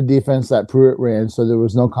familiar with the defense that Pruitt ran, so there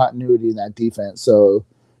was no continuity in that defense. So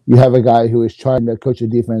you have a guy who was trying to coach a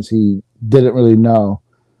defense he didn't really know,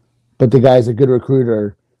 but the guy's a good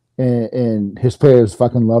recruiter, and his players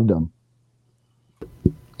fucking loved him.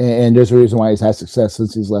 And there's a reason why he's had success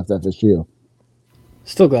since he's left FSU.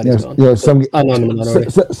 Still glad he's gone.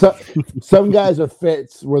 Some guys are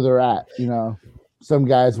fits where they're at. Some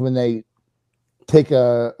guys when they take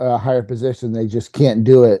a higher position, they just can't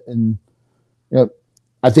do it. And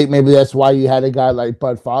I think maybe that's why you had a guy like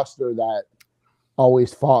Bud Foster that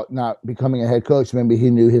always fought not becoming a head coach. Maybe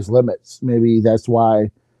he knew his limits. Maybe that's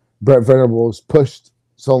why Brett Venables pushed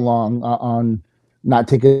so long on not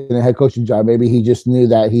taking a head coaching job. Maybe he just knew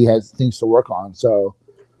that he has things to work on. So,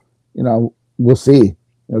 we'll see.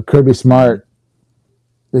 Kirby Smart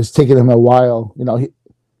is taking him a while.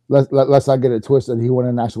 Let's not get it twisted. He won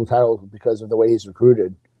a national title because of the way he's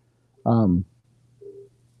recruited. But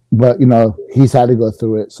he's had to go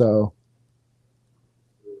through it. So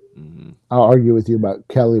I'll argue with you about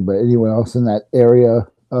Kelly. But anyone else in that area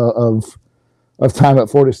of time at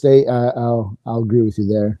Florida State, I'll agree with you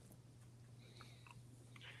there.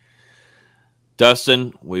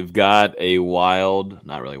 Dustin, we've got a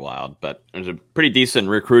not really wild, but there's a pretty decent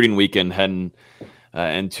recruiting weekend heading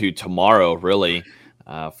into tomorrow, really.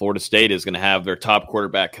 Florida State is going to have their top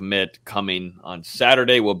quarterback commit coming on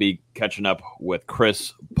Saturday. We'll be catching up with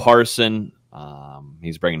Chris Parson.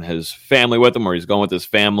 He's bringing his family with him, or he's going with his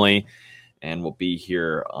family, and we'll be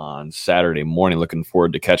here on Saturday morning. Looking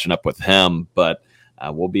forward to catching up with him, but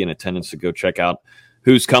we'll be in attendance to go check out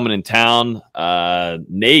who's coming in town.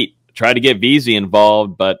 Nate tried to get VZ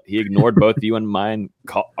involved, but he ignored both you and mine,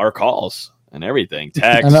 our calls and everything,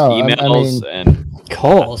 texts, emails, and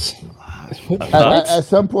calls. At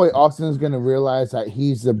some point, Austin is going to realize that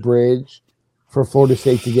he's the bridge for Florida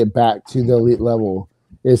State to get back to the elite level.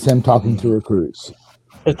 Is him talking to recruits.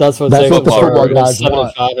 If that's what the football gods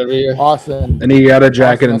want. Austin, and he got a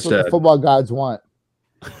jacket Austin, instead. That's what the football gods want.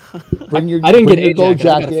 Bring your I didn't get your a gold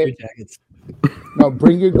jacket. jacket. No,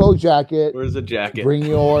 bring your gold jacket. Where's the jacket? Bring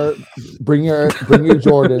your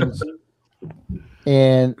Jordans,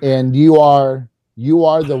 and you are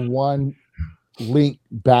the one link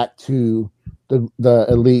back to the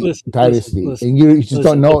elite dynasty, and you just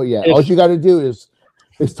don't know it yet. All you got to do is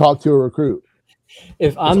talk to a recruit.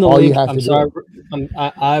 If I'm the link, I'm sorry.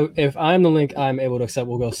 If I'm the link, I'm able to accept.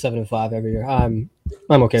 We'll go 7-5 every year. I'm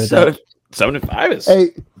okay with that. 7-5 is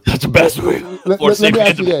that's the best way. Let me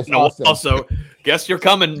ask you this. Also, guess you're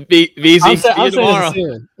coming, VZ. Tomorrow.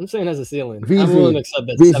 I'm saying as a ceiling. VZ, I'm willing to accept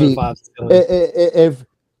that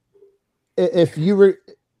 7-5 ceiling.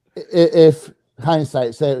 If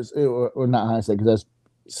hindsight says, or not hindsight, because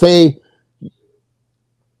say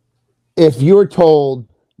if you were told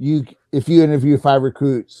if you interview 5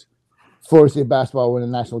 recruits, Florida State basketball win a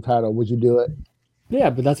national title, would you do it? Yeah,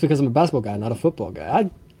 but that's because I'm a basketball guy, not a football guy.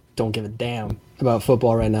 I don't give a damn about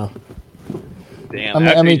football right now. Damn,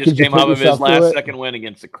 I mean, he just came out of his last second win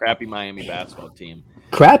against a crappy Miami basketball team.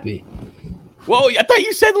 Crappy? Whoa, I thought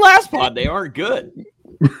you said last pod they aren't good.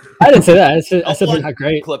 I didn't say that. I said they're not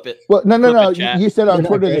great. Clip it. Well, no. You said on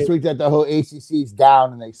Twitter this week that the whole ACC's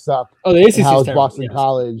down and they suck. Oh, the ACC's how's terrible. Boston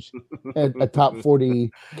College a top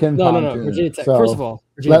 40 No. Virginia Tech. So, first of all,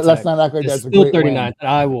 let's not act like that's a great 39th.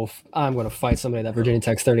 I'm going to fight somebody that Virginia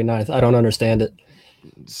Tech's 39th. I don't understand it.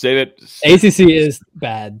 Say that. ACC is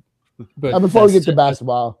bad. But before we get to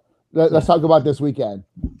basketball, let's talk about this weekend.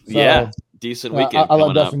 So, yeah, decent weekend. I'll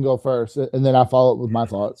let Dustin go first, and then I'll follow up with my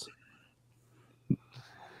thoughts.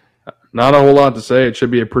 Not a whole lot to say. It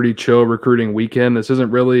should be a pretty chill recruiting weekend. This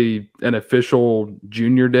isn't really an official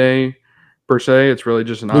junior day per se. It's really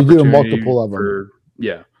just an opportunity. Multiple of them.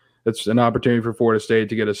 It's an opportunity for Florida State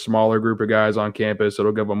to get a smaller group of guys on campus.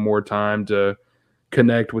 It'll give them more time to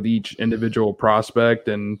connect with each individual prospect.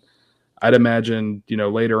 And I'd imagine,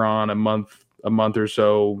 later on a month or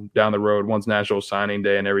so down the road, once National Signing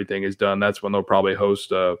Day and everything is done, that's when they'll probably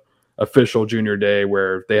host a official junior day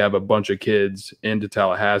where they have a bunch of kids into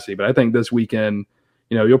Tallahassee. But I think this weekend,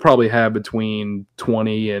 you'll probably have between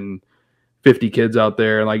 20 and 50 kids out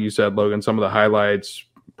there. And like you said, Logan, some of the highlights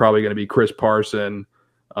probably going to be Chris Parson.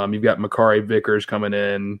 You've got Makari Vickers coming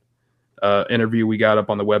in. Interview we got up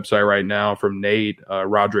on the website right now from Nate,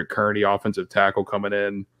 Roderick Kearney, offensive tackle, coming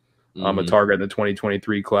in, a target in the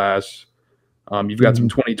 2023 class. You've got some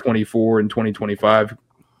 2024 and 2025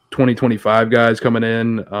 2025 guys coming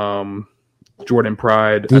in. Jordan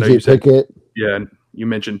Pride. I know DJ you said Pickett. Yeah, you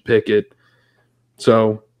mentioned Pickett.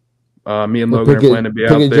 So me and Logan Pickett, are planning to be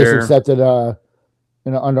Pickett out there. just accepted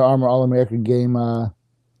Under Armour All-American game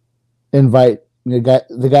invite.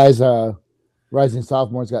 The guy's rising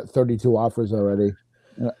sophomores got 32 offers already.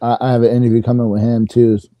 I have an interview coming with him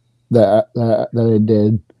too that I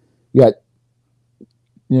did.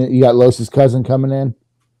 You got Los's cousin coming in.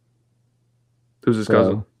 Who's his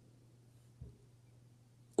cousin?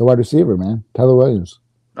 The wide receiver, man, Tyler Williams.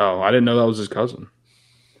 Oh, I didn't know that was his cousin.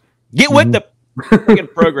 Get with the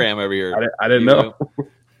freaking program over here. I didn't know.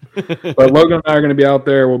 But Logan and I are going to be out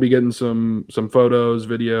there. We'll be getting some photos,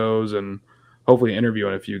 videos, and hopefully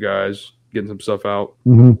interviewing a few guys, getting some stuff out.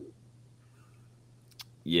 Mm-hmm.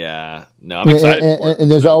 Yeah, no, I'm excited. And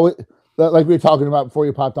there's always, like we were talking about before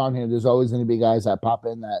you popped on here, there's always going to be guys that pop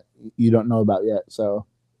in that you don't know about yet. So,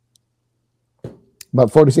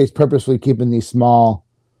 but Florida State's purposely keeping these small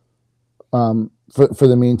for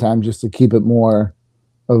the meantime, just to keep it more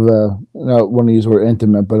of a, one of these were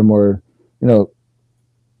intimate, but a more,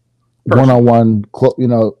 one-on-one,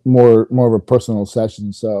 more of a personal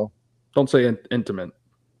session. So don't say intimate.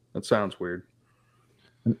 That sounds weird.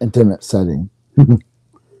 An intimate setting. No,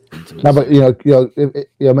 but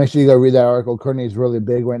make sure you go read that article. Kearney's really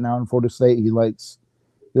big right now in Florida State. He likes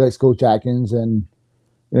Coach Atkins, and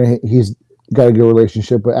he's got a good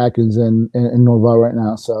relationship with Atkins and Norvell right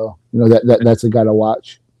now. So that's a guy to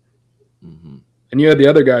watch. Mm-hmm. And you had the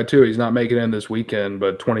other guy too. He's not making it in this weekend,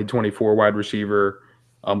 but 2024 wide receiver,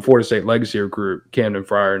 Florida State legacy recruit Camden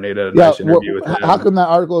Fryer. Nate had a nice interview with him. How come that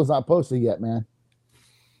article is not posted yet, man?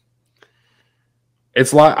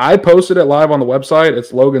 It's live. I posted it live on the website.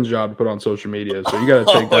 It's Logan's job to put on social media, so you got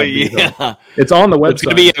to take that. Yeah. It's on the website. It's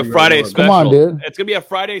gonna be a Friday special. Come on, dude. It's gonna be a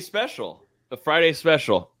Friday special. A Friday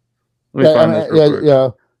special. Let me find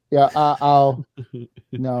this. Yeah. I'll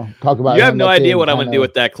talk about. You have no idea what I'm gonna do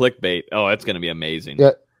with that clickbait. Oh, it's gonna be amazing.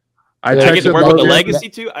 Yeah. I get to work with the legacy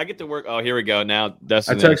too. I get to work. Oh, here we go. Now I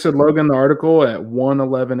texted Logan the article at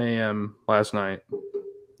 1:11 a.m. last night.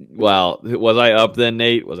 Wow, was I up then,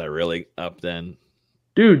 Nate? Was I really up then?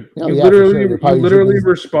 Dude, you literally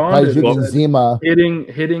responded. Zima, hitting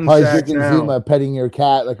sack now. Zima, petting your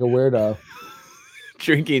cat like a weirdo.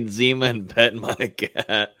 Drinking Zima and petting my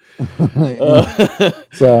cat.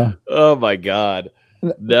 So, oh my god,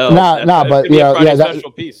 no, but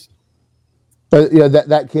special piece. But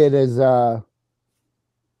that kid is, I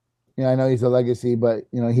know he's a legacy, but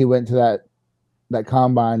he went to that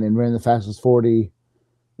combine and ran the fastest 40.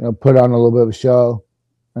 Put on a little bit of a show.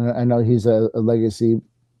 I know he's a legacy.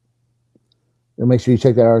 Make sure you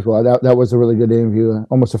check that out as well. That was a really good interview,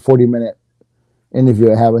 almost a 40-minute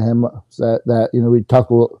interview I had with him. So that we talked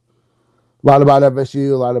a lot about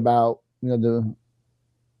FSU, a lot about the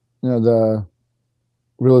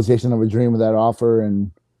realization of a dream with that offer, and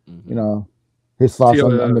his thoughts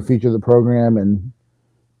on the future of the program, and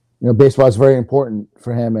baseball is very important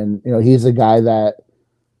for him, and he's a guy that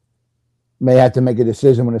may have to make a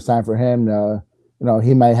decision when it's time for him to.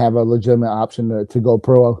 He might have a legitimate option to go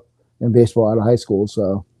pro in baseball out of high school.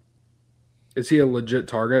 So, is he a legit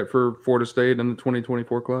target for Florida State in the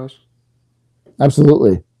 2024 class?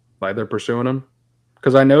 Absolutely. Like they're pursuing him?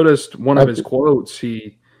 Because I noticed one of his quotes.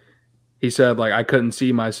 He said I couldn't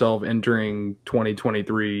see myself entering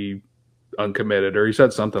 2023 uncommitted, or he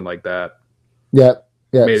said something like that. Yeah.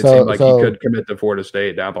 Made it seem like he could commit to Florida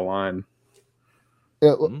State down the line.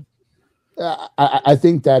 I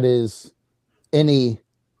think that is. Anywhere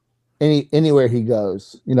he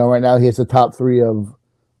goes, right now he has the top 3 of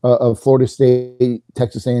Florida State,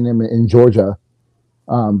 Texas A&M, and Georgia.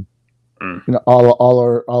 All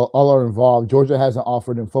are involved. Georgia hasn't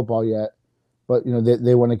offered in football yet, but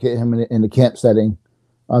they want to get him in the camp setting.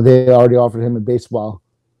 They already offered him in baseball.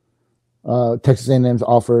 Texas A&M's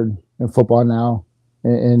offered in football now,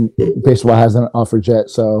 and baseball hasn't offered yet.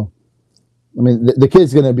 So, I mean, the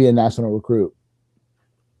kid's going to be a national recruit.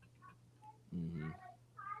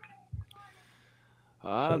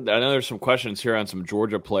 I know there's some questions here on some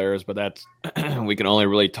Georgia players, but that's we can only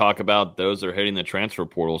really talk about those that are hitting the transfer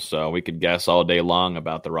portal. So we could guess all day long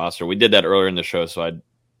about the roster. We did that earlier in the show, so I'd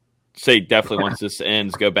say definitely once this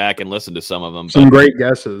ends, go back and listen to some of them. Some great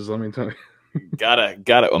guesses, let me tell you. Gotta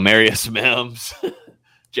Amarius Mims,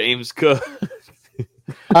 James Cook.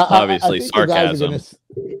 Obviously, sarcasm.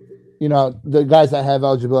 The guys that have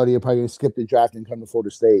eligibility are probably going to skip the draft and come to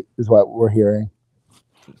Florida State, is what we're hearing.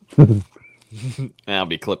 I'll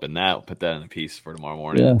be clipping that. Put that in a piece for tomorrow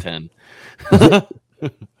morning at 10.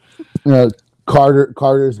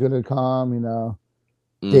 Carter's going to come.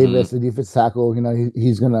 Davis, the defense tackle.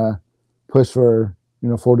 He's going to push for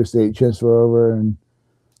Florida State transfer over, and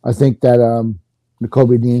I think that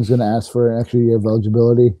Nakobe Dean's going to ask for an extra year of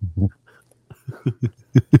eligibility.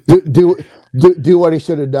 do what he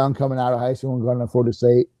should have done coming out of high school and going to Florida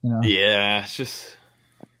State. Yeah, it's just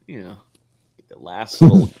the last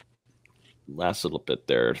little bit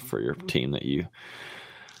there for your team that you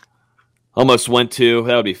almost went to.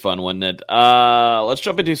 That would be fun, wouldn't it? Let's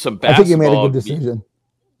jump into some basketball. I think you made a good decision.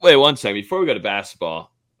 Wait 1 second before we go to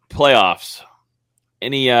basketball playoffs.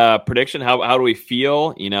 Any prediction? How do we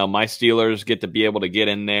feel? My Steelers get to be able to get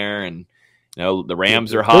in there, and the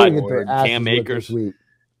Rams are hot. Cam Akers. No,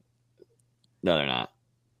 they're not.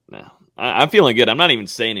 No, I'm feeling good. I'm not even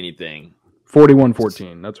saying anything.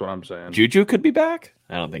 41-14. That's what I'm saying. Juju could be back.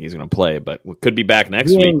 I don't think he's going to play, but could be back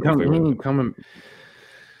next week. Coming.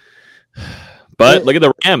 But look at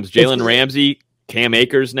the Rams. Jalen Ramsey, Cam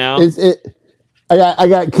Akers now. I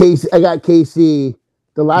got KC.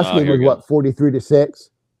 The last game was what, 43-6,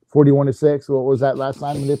 41-6. What was that last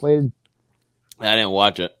time when they played? I didn't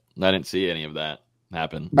watch it. I didn't see any of that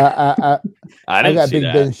happen. I got Big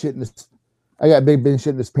Ben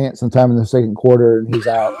shitting his pants sometime in the second quarter, and he's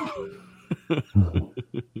out.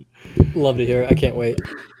 Love to hear it. I can't wait.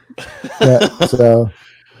 Yeah, so.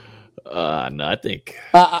 No, I think.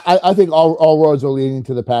 I think all roads are leading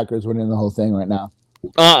to the Packers winning the whole thing right now.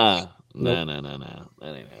 No. That ain't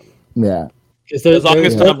happening. Yeah. As long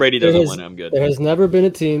as Tom Brady doesn't win, I'm good. There has never been a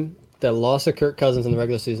team that lost to Kirk Cousins in the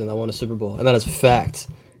regular season that won a Super Bowl, and that is fact.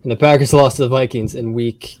 And the Packers lost to the Vikings in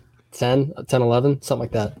week 10, 11, something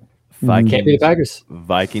like that. Vikings, can't be the Packers.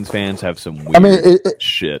 Vikings fans have some weird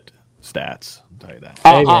shit stats. I'll tell you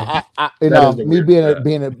that. Me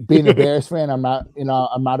being a Bears fan, I'm not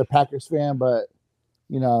a Packers fan, but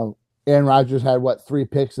Aaron Rodgers had 3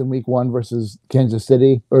 picks in week 1 versus Kansas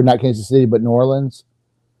City, or not Kansas City, but New Orleans,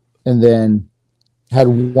 and then had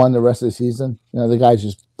won the rest of the season. The guys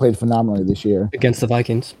just played phenomenally this year against the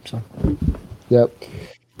Vikings. So, yep.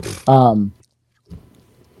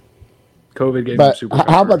 COVID gave them super.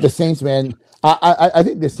 How about the Saints, man? I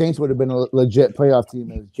think the Saints would have been a legit playoff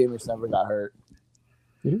team if Jameis never got hurt.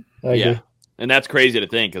 Mm-hmm. Yeah, and that's crazy to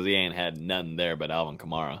think because he ain't had nothing there but Alvin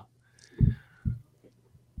Kamara.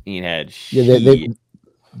 He ain't had shit. Yeah,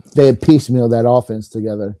 they had piecemealed that offense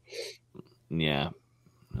together. Yeah.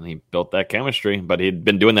 And he built that chemistry, but he'd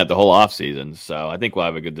been doing that the whole offseason. So I think we'll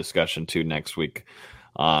have a good discussion, too, next week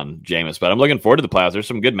on Jameis. But I'm looking forward to the playoffs. There's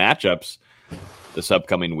some good matchups this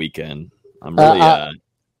upcoming weekend. I'm really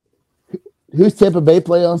who's Tampa Bay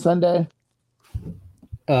play on Sunday?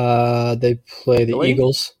 They play the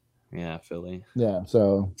Eagles. Yeah, Philly. Yeah,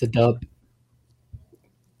 so it's a dub.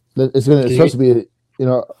 It's supposed to be, it's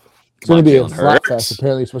going to be a flat fest.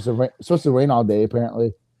 Apparently, it's supposed to rain all day.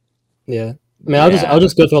 Apparently. Yeah. I mean, I'll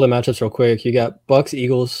just go through all the matchups real quick. You got Bucks,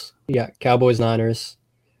 Eagles. You got Cowboys, Niners,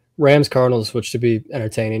 Rams, Cardinals, which should be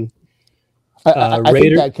entertaining. I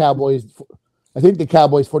think the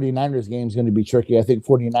Cowboys 49ers game is going to be tricky. I think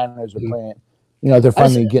 49ers are playing. They're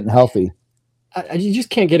finally getting healthy. You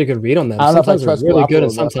just can't get a good read on them. Sometimes they're really good,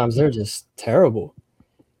 and sometimes they're just terrible.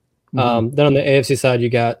 Mm-hmm. Then on the AFC side,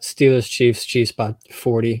 you got Steelers, Chiefs by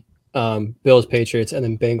 40, Bills, Patriots, and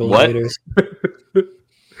then Bengals, Raiders.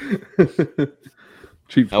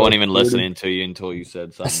 I wasn't even listening to you until you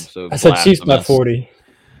said something. So I said Chiefs by 40.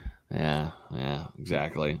 Yeah,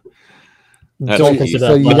 exactly. You don't get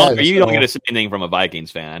to say anything from a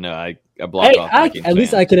Vikings fan. I know I block off Vikings at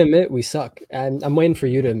least I can admit we suck. And I'm waiting for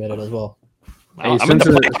you to admit it as well. Hey,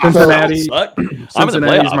 Cincinnati's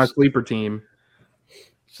my sleeper team.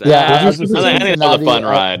 Yeah, I think it's a fun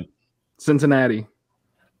ride. Cincinnati.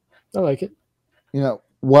 I like it.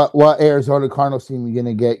 What Arizona Cardinals team you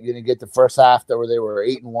gonna get? You gonna get the first half where they were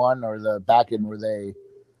 8-1, or the back end where they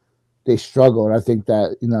struggled? I think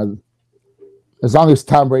that as long as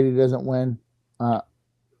Tom Brady doesn't win, I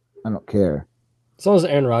don't care. As long as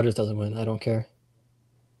Aaron Rodgers doesn't win, I don't care.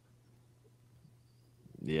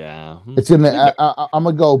 Yeah, it's gonna. I'm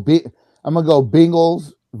gonna go. I'm gonna go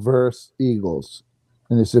Bengals versus Eagles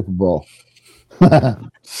in the Super Bowl.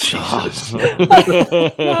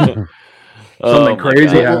 Something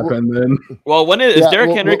crazy happened then. Well, when is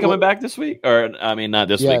Derrick Henry coming back this week? Or I mean, not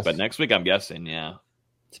this week, but next week. I'm guessing. Yeah.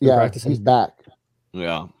 He's back.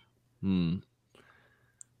 Yeah.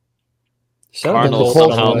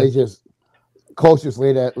 Cardinals Colts just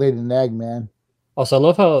laid an egg, man. Also, I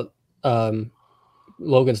love how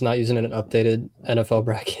Logan's not using an updated NFL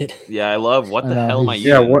bracket. Yeah, I love. What the hell am I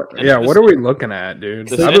using? What are we looking at,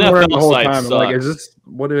 dude? I've been wondering the whole time. I'm like,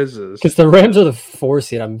 what is this? Because the Rams are the 4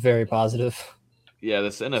 seed. I'm very positive. Yeah,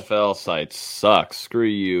 this NFL site sucks. Screw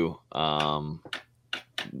you.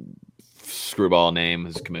 screwball name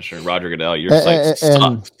as commissioner, Roger Goodell. Your site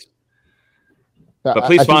sucks. But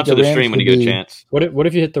please sponsor the stream when you get a chance. What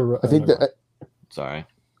if you hit the? I think sorry.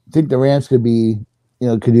 I think the Rams could be,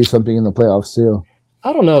 could do something in the playoffs too.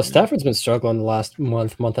 I don't know. Stafford's been struggling the last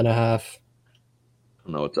month and a half. I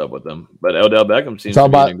don't know what's up with them, but Odell Beckham seems to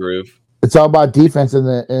be in a groove. It's all about defense in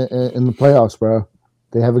the playoffs, bro.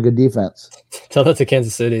 They have a good defense. Tell that to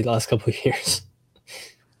Kansas City the last couple of years.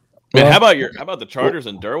 Man, how about the Chargers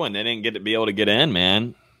and Derwin? They didn't be able to get in,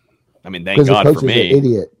 man. I mean, thank God for me. An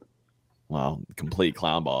idiot. Well, complete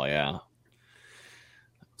clown ball, yeah.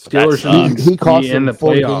 Steelers he cost in the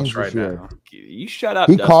 4 playoffs games right year. now. You shut up.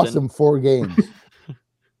 He Dustin. cost them 4 games.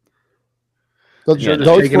 Those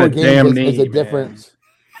 4 games is a difference.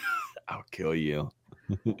 I'll kill you.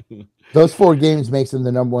 Those 4 games makes them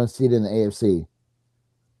the number 1 seed in the AFC.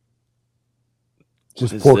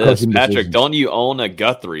 Just poor coaching Patrick, decisions. Don't you own a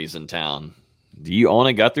Guthrie's in town? Do you own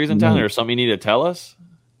a Guthrie's in town, or something you need to tell us?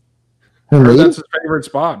 That's his favorite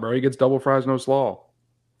spot, bro. He gets double fries, no slaw.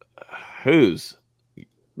 Whose?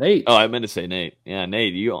 Nate. Oh, I meant to say Nate. Yeah,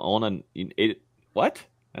 Nate. You own what?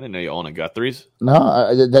 I didn't know you own a Guthrie's.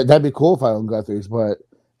 No, that'd be cool if I owned Guthrie's, but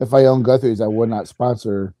if I owned Guthrie's, I would not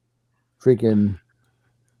sponsor freaking.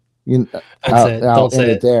 Don't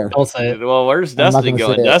say it there. Don't say it. Well, where's Dustin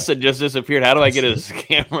going? Dustin just disappeared. How do I get his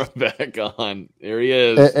camera back on? There he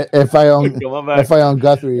is. If I own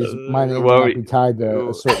Guthrie's, my name will not be tied to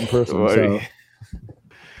a certain person.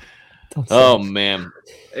 Oh man,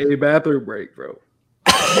 a bathroom break, bro.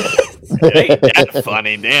 Ain't that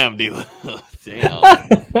funny? Damn, dude. Damn.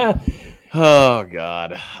 Oh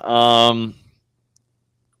God.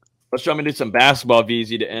 Let's jump into some basketball,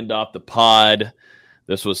 VZ, to end off the pod.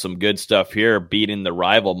 This was some good stuff here, beating the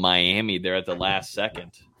rival Miami there at the last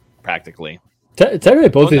second, practically. Technically,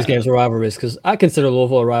 both these games are rivalries because I consider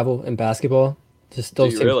Louisville a rival in basketball. Just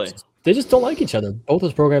those teams, really? They just don't like each other. Both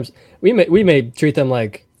those programs, we may treat them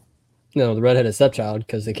like, the redheaded stepchild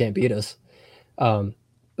because they can't beat us. But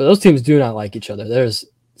those teams do not like each other. There's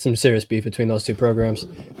some serious beef between those 2 programs.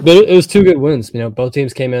 But it was 2 good wins. Both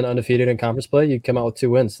teams came in undefeated in conference play. You come out with 2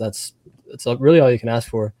 wins. That's really all you can ask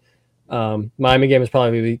for. Miami game is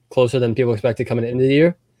probably closer than people expected coming into the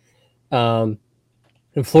year. And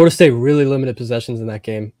Florida State really limited possessions in that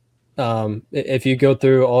game. If you go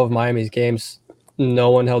through all of Miami's games, no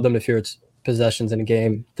one held them to fewer possessions in a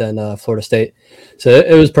game than Florida State. So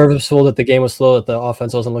it was purposeful that the game was slow, that the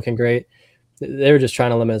offense wasn't looking great. They were just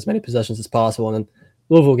trying to limit as many possessions as possible. And then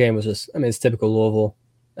Louisville game was just, it's typical Louisville.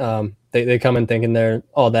 They come in thinking they're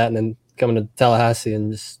all that and then come into Tallahassee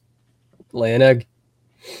and just lay an egg.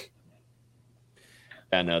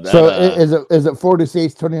 I know that. So is it Florida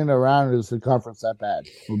State's turning it around, or is the conference that bad?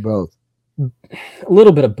 Or both? A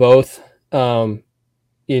little bit of both.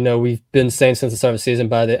 We've been saying since the start of the season,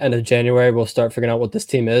 by the end of January, we'll start figuring out what this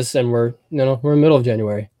team is, and we're in the middle of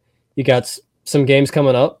January. You got some games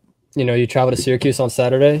coming up. You travel to Syracuse on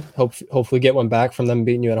Saturday. Hopefully get one back from them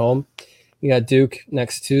beating you at home. You got Duke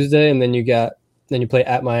next Tuesday, and then you play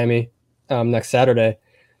at Miami next Saturday. I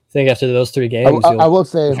think after those 3 games, I will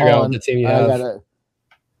say, figure out what the team you have.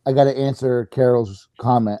 I got to answer Carol's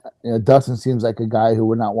comment. Dustin seems like a guy who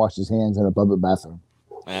would not wash his hands in a public bathroom.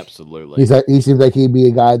 Absolutely. He seems like he'd be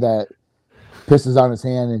a guy that pisses on his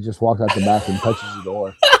hand and just walks out the bathroom, touches the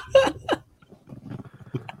door.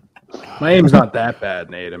 My aim's not that bad,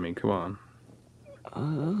 Nate. I mean, come on.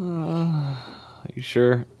 Are you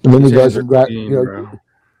sure? And then he goes and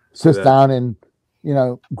sits down and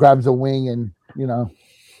grabs a wing and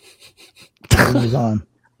he's on.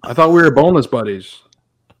 I thought we were boneless buddies.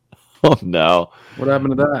 Oh no! What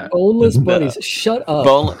happened to that? Boneless buddies. Shut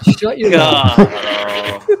up. Shut your mouth.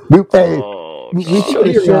 We should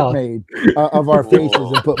have a shirt made of our faces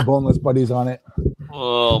and put boneless buddies on it.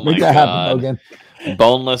 Oh my Make that God! Happen, Logan.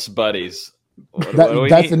 Boneless buddies.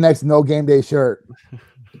 That's the next No Game Day shirt.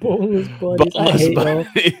 Boneless buddies. Boneless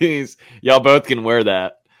buddies. Y'all both can wear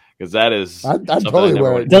that because that is. I'd totally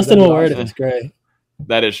wear it. Dustin will wear it if it's gray.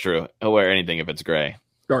 That is true. He'll wear anything if it's gray.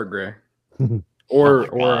 Dark gray. Or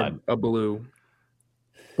a blue.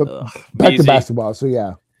 But back to basketball. So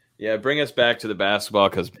yeah. Yeah, bring us back to the basketball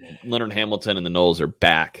because Leonard Hamilton and the Knowles are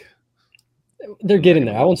back. They're getting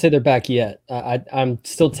there. I won't say they're back yet. I'm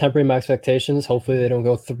still tempering my expectations. Hopefully they don't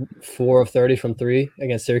go 4 of 30 from 3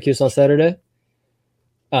 against Syracuse on Saturday.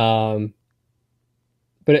 But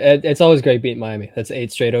it's always great beating Miami. That's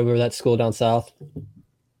 8 straight over that school down south.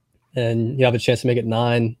 And you have a chance to make it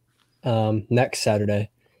 9 next Saturday.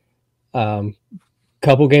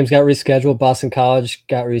 Couple games got rescheduled. Boston College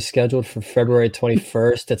got rescheduled for February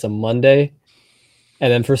 21st. It's a Monday.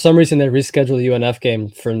 And then for some reason, they rescheduled the UNF game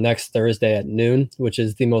for next Thursday at noon, which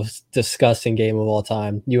is the most disgusting game of all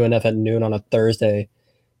time. UNF at noon on a Thursday,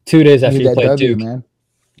 2 days after you play Duke. Man.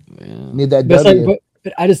 Yeah. Need that But, W.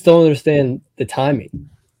 but I just don't understand the timing.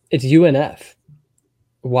 It's UNF.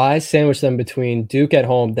 Why sandwich them between Duke at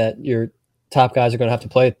home that your top guys are going to have to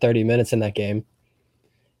play 30 minutes in that game?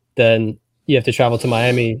 Then you have to travel to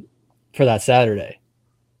Miami for that Saturday.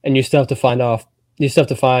 And you still have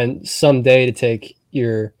to find some day to take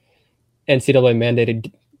your NCAA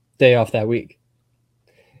mandated day off that week.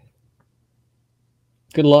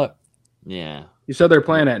 Good luck. Yeah. You said they're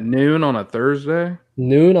playing at noon on a Thursday?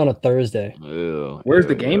 Noon on a Thursday. Ew, Where's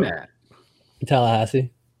the game at? In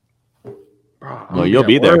Tallahassee. Well, you'll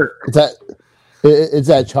be there. It's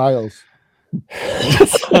at Childs.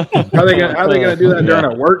 How they gonna do that during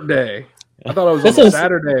a work day? I thought it was on a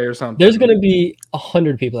Saturday or something. There's going to be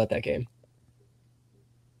 100 people at that game.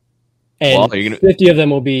 And Well, 50 of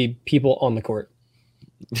them will be people on the court.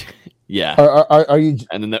 Yeah. Are you?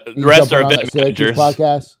 And then the rest are event managers.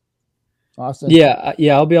 Podcast. Austin. Yeah.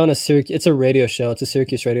 I'll be on a Syracuse. It's a radio show. It's a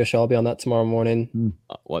Syracuse radio show. I'll be on that tomorrow morning.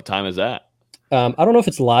 What time is that? I don't know if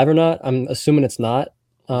it's live or not. I'm assuming it's not.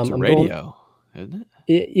 It's a radio, isn't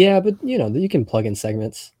it? Yeah, but you can plug in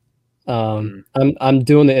segments. I'm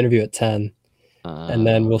doing the interview at 10, and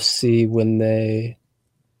then we'll see when they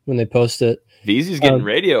post it. VZ's getting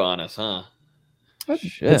radio on us, huh?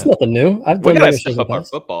 Shit. It's nothing new. We gotta step up our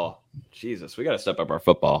football. Jesus, we gotta step up our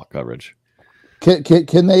football coverage.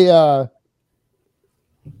 Can they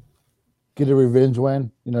get a revenge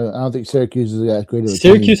win? I don't think Syracuse is that great of a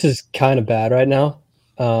Syracuse team. is kind of bad right now.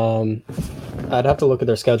 I'd have to look at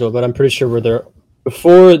their schedule, but I'm pretty sure we're there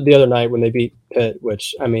before the other night when they beat Pitt,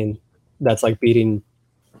 which I mean, that's like beating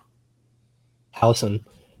Howson.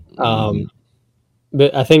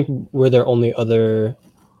 But I think we're their only other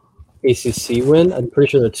ACC win. I'm pretty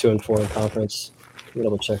sure they're 2-4 in conference. Let me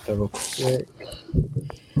double check that real quick.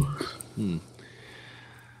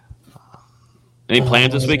 Any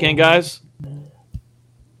plans this weekend, guys?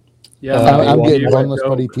 Yeah, I'm getting Boneless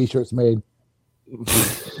Buddy t-shirts made.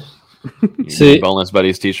 See, Boneless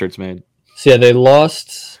Buddies t-shirts made. So yeah, they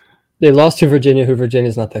lost to Virginia, who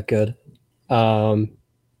Virginia's not that good.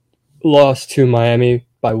 Lost to Miami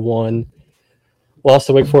by 1. Lost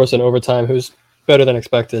to Wake Forest in overtime, who's better than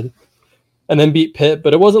expected. And then beat Pitt,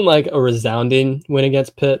 but it wasn't like a resounding win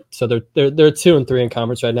against Pitt. So they're 2-3 in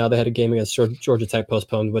conference right now. They had a game against Georgia Tech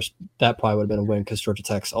postponed, which that probably would have been a win because Georgia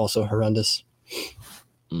Tech's also horrendous.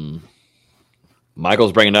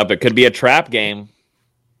 Michael's bringing up it could be a trap game.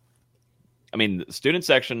 I mean, the student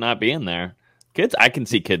section not being there. Kids, I can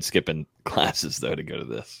see kids skipping classes though to go to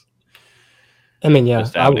this. I mean, yeah,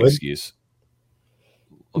 just to have an excuse.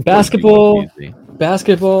 Basketball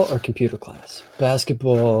or computer class?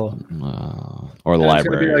 Basketball or the library. It's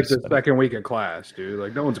gonna be like the second week of class, dude.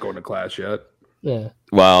 Like no one's going to class yet. Yeah.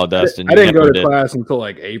 Wow, Dustin, I didn't go to class until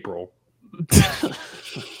like April.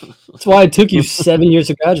 That's why it took you 7 years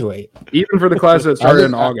to graduate. Even for the class that started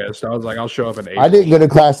in August, I was like, I'll show up in April. I didn't go to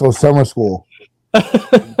class till summer school.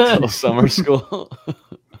 Summer school.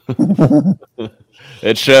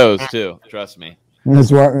 It shows too. Trust me.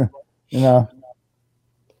 That's right.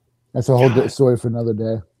 That's a whole good story for another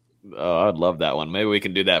day. Oh, I'd love that one. Maybe we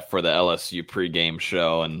can do that for the LSU pregame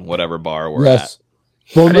show and whatever bar we're at.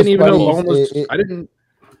 I didn't even know boneless. I didn't.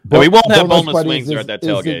 No, we won't have boneless wings there at that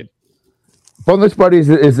tailgate. Boneless Buddies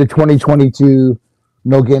is the 2022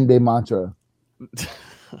 No Game Day mantra.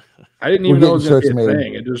 I didn't even know it was going to be a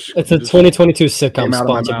thing. It's a 2022 sitcom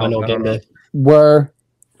sponsored by No Game Day. Where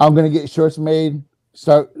I'm going to get shirts made.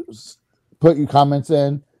 Put your comments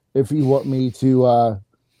in if you want me to.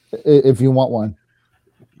 If you want one.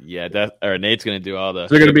 Yeah, Nate's going to do all the.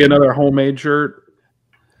 Is there going to be another homemade shirt?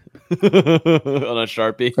 On a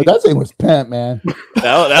Sharpie? That thing was pimp, man.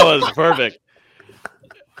 That was perfect.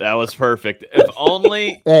 That was perfect. If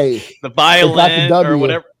only the violin or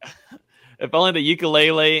whatever. If only the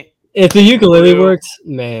ukulele. If the ukulele worked,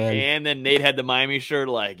 man. And then Nate had the Miami shirt.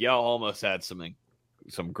 Like, y'all almost had some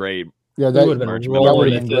great. Yeah, that would have been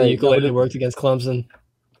rolling if the ukulele worked against Clemson.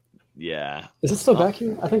 Yeah. Is it still back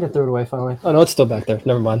here? I think I threw it away finally. Oh, no, it's still back there.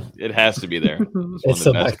 Never mind. It has to be there. It's one It's of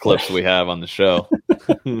still the best back clips there. we have on the show.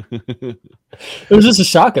 It was just a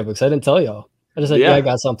shock of it because I didn't tell y'all. I just said, yeah, I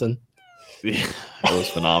got something. Yeah, it was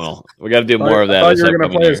phenomenal. We got to do more of that. I thought you were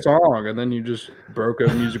going to play a song, and then you just broke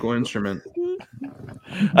a musical instrument.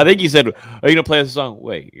 I think you said, "Are you going to play a song?"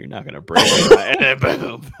 Wait, you're not going to break it.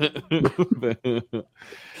 Boom.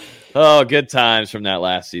 Oh, good times from that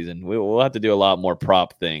last season. We'll have to do a lot more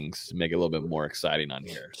prop things to make it a little bit more exciting on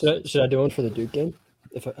here. Should I do one for the Duke game?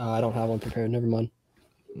 If I don't have one prepared, never mind.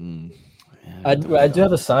 I do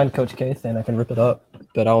have a signed Coach K thing. I can rip it up,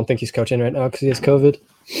 but I don't think he's coaching right now because he has COVID.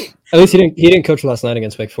 At least he didn't coach last night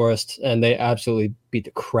against Wake Forest, and they absolutely beat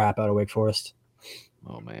the crap out of Wake Forest.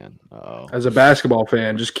 Oh man! Oh, As a basketball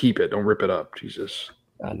fan, just keep it. Don't rip it up. Jesus.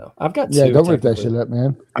 I know. I've got Yeah, two. don't rip that shit up,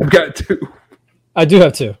 man. I've got 2. I do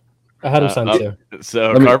have 2. I had him signed 2.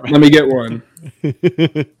 So Let me get one.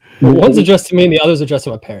 One's addressed to me, and the other's addressed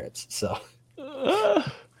to my parents. So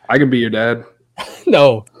I can be your dad.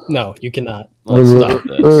 no, you cannot. Let's stop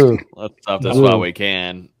this. Let's stop this while we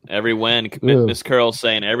can. Every win, Miss Curl's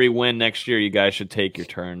saying every win next year, you guys should take your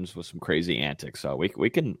turns with some crazy antics. So we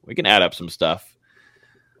can add up some stuff.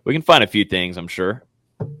 We can find a few things, I'm sure.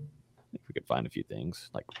 We could find a few things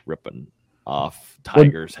like ripping off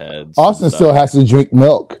tigers' heads. Austin still has to drink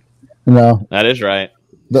milk. You know that is right.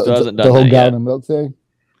 The whole gallon of milk thing.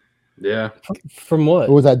 Yeah. From what?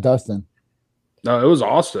 Or was that Dustin? No, it was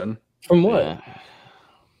Austin. From what? Yeah.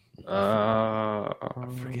 I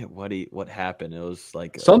forget what happened. It was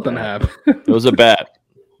like something happened. It was a bet,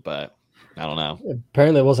 but I don't know.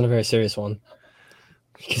 Apparently, it wasn't a very serious one.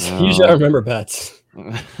 Because usually I remember bets.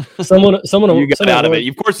 Someone you got out of it.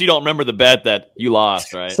 Of course, you don't remember the bet that you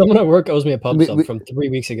lost, right? Someone at work owes me a pub sub from 3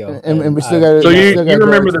 weeks ago, and we still got. So you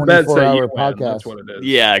remember the bet that you won. That's what it is.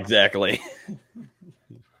 Yeah, exactly.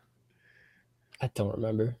 I don't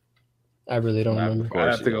remember. I really don't remember. I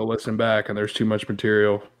have to go listen back, and there's too much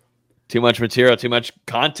material. Too much material. Too much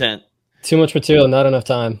content. Too much material. Not enough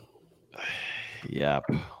time. Yeah.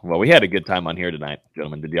 Well, we had a good time on here tonight,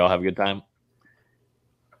 gentlemen. Did y'all have a good time?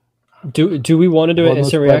 Do we want to do an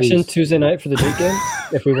instant reaction Tuesday night for the Duke game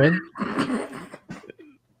if we win?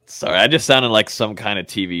 Sorry, I just sounded like some kind of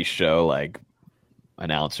TV show like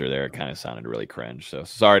announcer there. It kind of sounded really cringe. So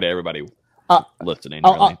sorry to everybody listening.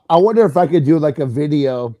 I wonder if I could do like a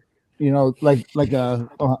video, you know, like a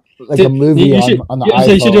movie on the iPhone.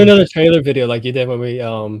 You should do another trailer video like you did when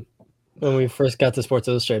we first got to Sports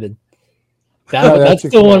Illustrated. That's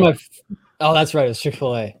still one of my. Oh, that's right. It's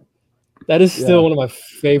Chick-fil-A. That is still one of my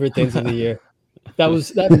favorite things of the year.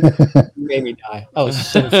 That made me die. That was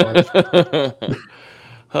so fun.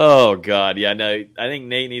 Oh God, yeah. No, I think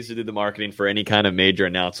Nate needs to do the marketing for any kind of major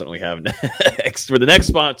announcement we have next. For the next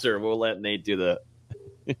sponsor, we'll let Nate do the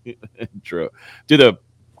intro, do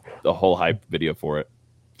the whole hype video for it.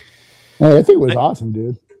 Hey, I think it was awesome,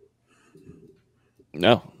 dude.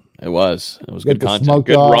 No, it was good content,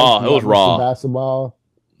 good raw. It was raw basketball.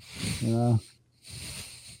 You know.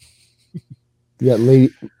 You got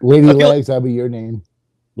lady legs. That'll be your name.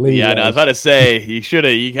 Lady legs. No, I was about to say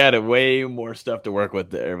you had a way more stuff to work with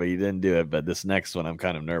there, but you didn't do it. But this next one, I'm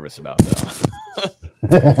kind of nervous about though.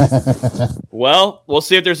 Well, we'll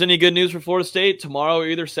see if there's any good news for Florida State tomorrow or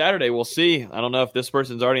either Saturday. We'll see. I don't know if this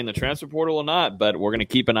person's already in the transfer portal or not, but we're going to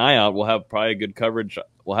keep an eye out. We'll have probably good coverage.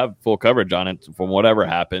 We'll have full coverage on it from whatever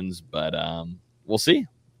happens, but we'll see.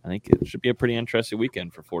 I think it should be a pretty interesting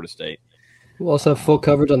weekend for Florida State. We'll also have full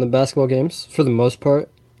coverage on the basketball games for the most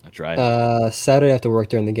part. That's right. Saturday I have to work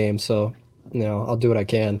during the game, so I'll do what I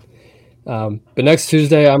can. But next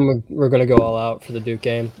Tuesday we're going to go all out for the Duke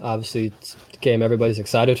game. Obviously, it's the game everybody's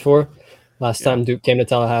excited for. Last time Duke came to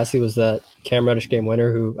Tallahassee was that Cam Reddish game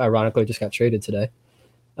winner, who ironically just got traded today.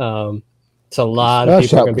 So a lot of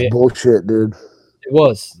people are going to be bullshit, dude. It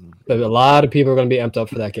was, but a lot of people are going to be amped up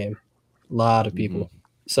for that game. A lot of people.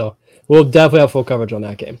 So we'll definitely have full coverage on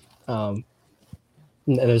that game.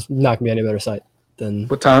 And there's not gonna be any better site than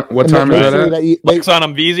what time is that at? Flex on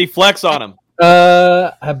him, VZ. Flex on him.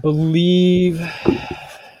 I believe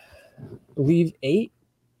 8.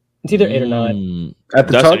 It's either 8 or 9. At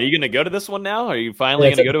the Dustin, are you gonna go to this one now? Are you finally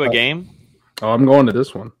gonna go to a game? Oh, I'm going to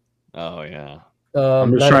this one. Oh yeah.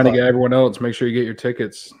 I'm just trying to get everyone else. Make sure you get your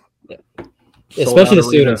tickets. Yeah. Especially the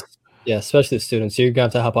students. Yeah, especially the students. You're gonna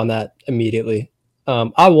have to hop on that immediately.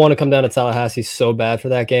 I want to come down to Tallahassee so bad for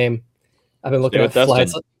that game. I've been looking at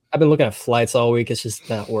flights. I've been looking at flights all week. It's just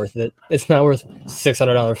not worth it. It's not worth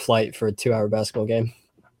 $600 flight for a 2-hour basketball game.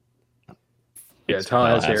 Yeah,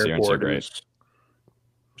 Tallahassee Airport is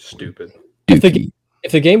stupid. If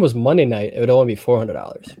the game was Monday night, it would only be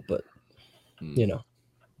 $400. But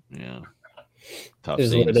yeah, tough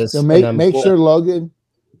is what it is. So make sure Logan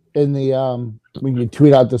in the when you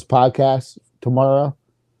tweet out this podcast tomorrow,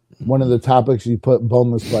 one of the topics you put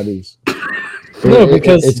boneless buddies. No,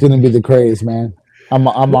 because it's going to be the craze, man. I'm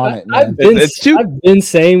on it, man. I've been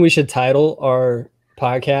saying we should title our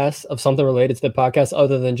podcast of something related to the podcast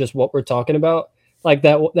other than just what we're talking about. Like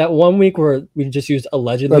that 1 week where we just used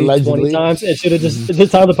allegedly 20 times. It should have just the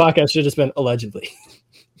title of the podcast should have just been allegedly.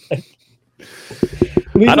 I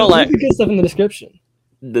don't like good stuff in the description.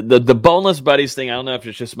 The boneless buddies thing. I don't know if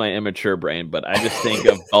it's just my immature brain, but I just think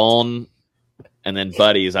of bone and then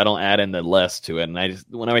buddies. I don't add in the less to it. And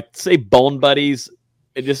when I say bone buddies,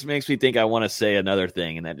 it just makes me think I want to say another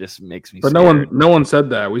thing, and that just makes me. But scared. no one said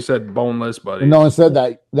that. We said boneless buddies. No one said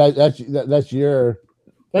that. That's your.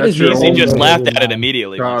 That is He your just own laughed version, at it man.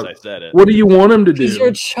 immediately once I said it. What do you want him to do? Because you're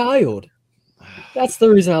a child. That's the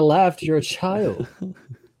reason I laughed. You're a child.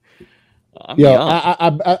 I'm Yo,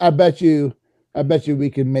 young. I bet you we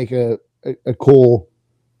can make a cool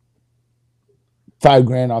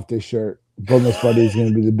 $5,000 off this shirt. Boneless buddy is going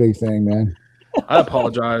to be the big thing, man. I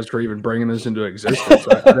apologize for even bringing this into existence.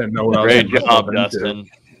 I didn't know what I was Great getting job, myself into. Dustin.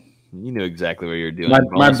 You knew exactly what you're doing. My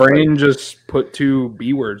Boneless brain just put two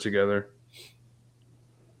B words together.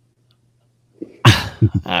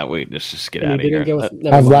 Wait, let's just get And out of you here. didn't go with-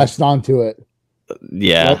 never I've mind. latched onto it.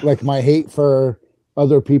 Yeah. Like my hate for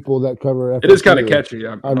other people that cover It is kind of FSU. catchy.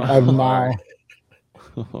 I've now.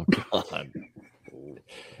 Oh God.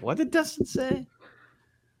 What did Dustin say?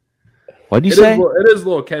 What did It you is, say? it is a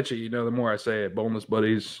little catchy, you know. The more I say it, boneless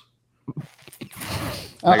buddies.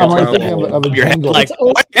 I'm already thinking of a Your head jingle. like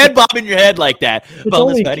why head bob in your head like that?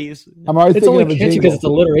 Boneless only- buddies. I'm already It's thinking only of a catchy jingle. because it's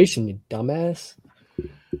alliteration, you dumbass.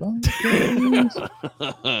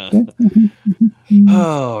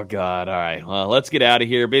 Oh God! All right. Well, let's get out of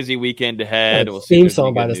here. Busy weekend ahead. We'll see if Theme there's any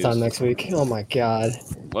song by good this time news. next week. Oh my god!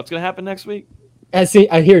 What's gonna happen next week? I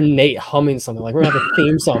hear Nate humming something like we're gonna have a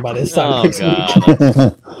theme song by this time Oh next week. God!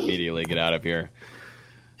 Let's immediately get out of here.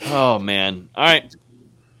 Oh man! All right.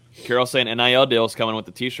 Carol saying NIL deals coming with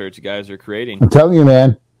the T-shirts you guys are creating. I'm telling you,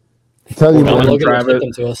 man. I'm telling you, Well, man. Logan Logan will Travis. ship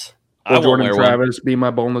them to us. I won't Jordan wear one. Travis be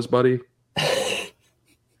my boneless buddy.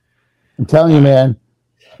 I'm telling you, man.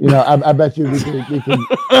 You know, I bet you we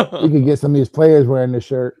could get some of these players wearing this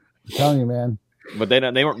shirt. I'm telling you, man. But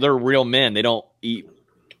they're real men. They don't eat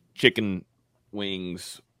chicken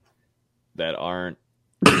wings that aren't.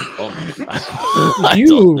 Oh,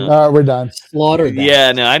 You We're done. slaughtered that.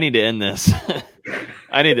 yeah, no, I need to end this.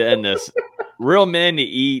 I need to end this. Real men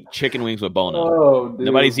eat chicken wings with bone on. Oh, dude,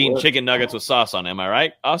 Nobody's eating chicken nuggets with sauce on. Am I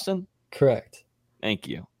right, Austin? Correct. Thank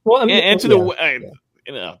you. Well, I mean, And to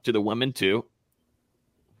yeah. to the women too.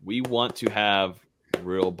 We want to have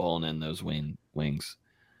real bone in those wings.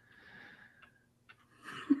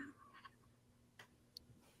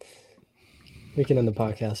 We can end the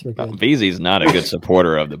podcast. We're good. VZ's not a good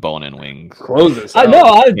supporter of the bone-in wings Close this. I out.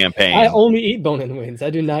 know. campaign. I only eat bone-in wings. I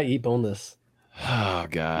do not eat boneless. Oh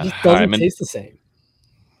God! It just All doesn't right, taste the same.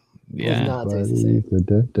 It does yeah, not taste the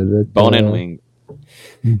same. bone-in wing.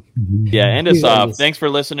 Yeah, end us Please end off. this. Thanks for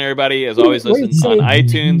listening, everybody. As always, Wait, listen on say-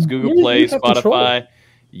 iTunes, Google You Play, have control. Spotify,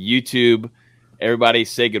 YouTube. Everybody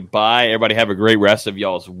say goodbye. Everybody have a great rest of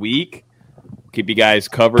y'all's week. Keep you guys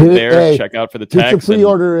covered there. Hey, Check out for the Get your text. and-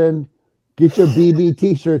 pre-order in. Get your BB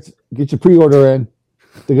T-shirts. Get your pre-order in.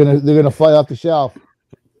 They're gonna fly off the shelf.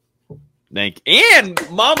 And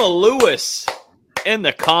Mama Lewis in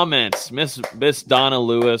the comments. Miss Donna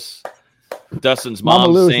Lewis, Dustin's Mama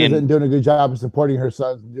mom, Lewis saying, isn't doing a good job of supporting her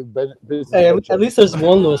son's new business. Hey, venture. at least there's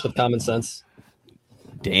one Lewis with common sense.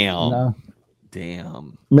 "Damn, No.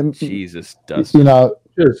 damn, M- Jesus, Dustin." You know,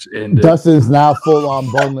 Just end it. Dustin's now full on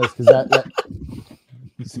boneless because that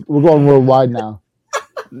we're going worldwide now.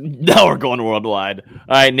 Now we're going worldwide. All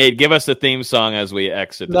right, Nate, give us the theme song as we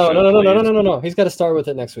exit. The show, please. He's got to start with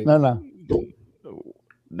it next week. No.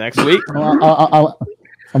 Next week, I'm gonna.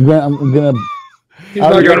 He's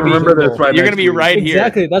not gonna remember this. By you're next gonna be week. right here.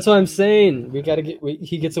 Exactly. That's what I'm saying. We got to get.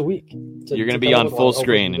 He gets a week. You're gonna be on full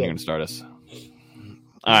screen, and you're gonna start us.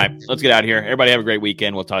 All right, let's get out of here. Everybody have a great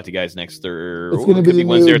weekend. We'll talk to you guys next Thursday. It's gonna be the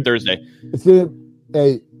Wednesday new- or Thursday. It's gonna.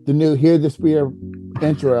 Hey, the new "Hear the Spear"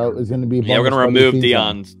 intro is gonna be. Yeah, we're gonna bonus remove buddy theme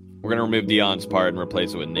song. Dion's. We're gonna remove Dion's part and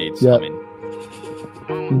replace it with Nate's. Yep.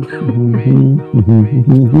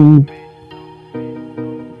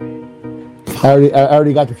 I mean, I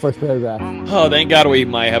already got the first paragraph. oh, thank God we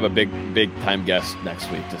might have a big time guest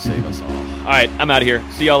next week to save us all. All right, I'm out of here.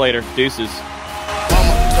 See y'all later. Deuces.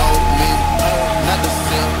 Mama told me not to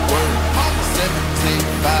say a word.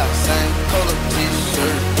 17.5, same color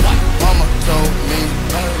t-shirt. Mama told me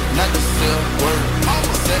not to say a word.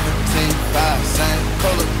 17.5, same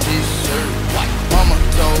color t-shirt. Mama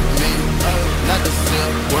told me not to say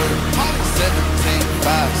a word.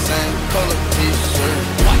 17.5, same color t-shirt.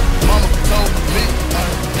 Mama told me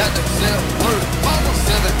not to say a word.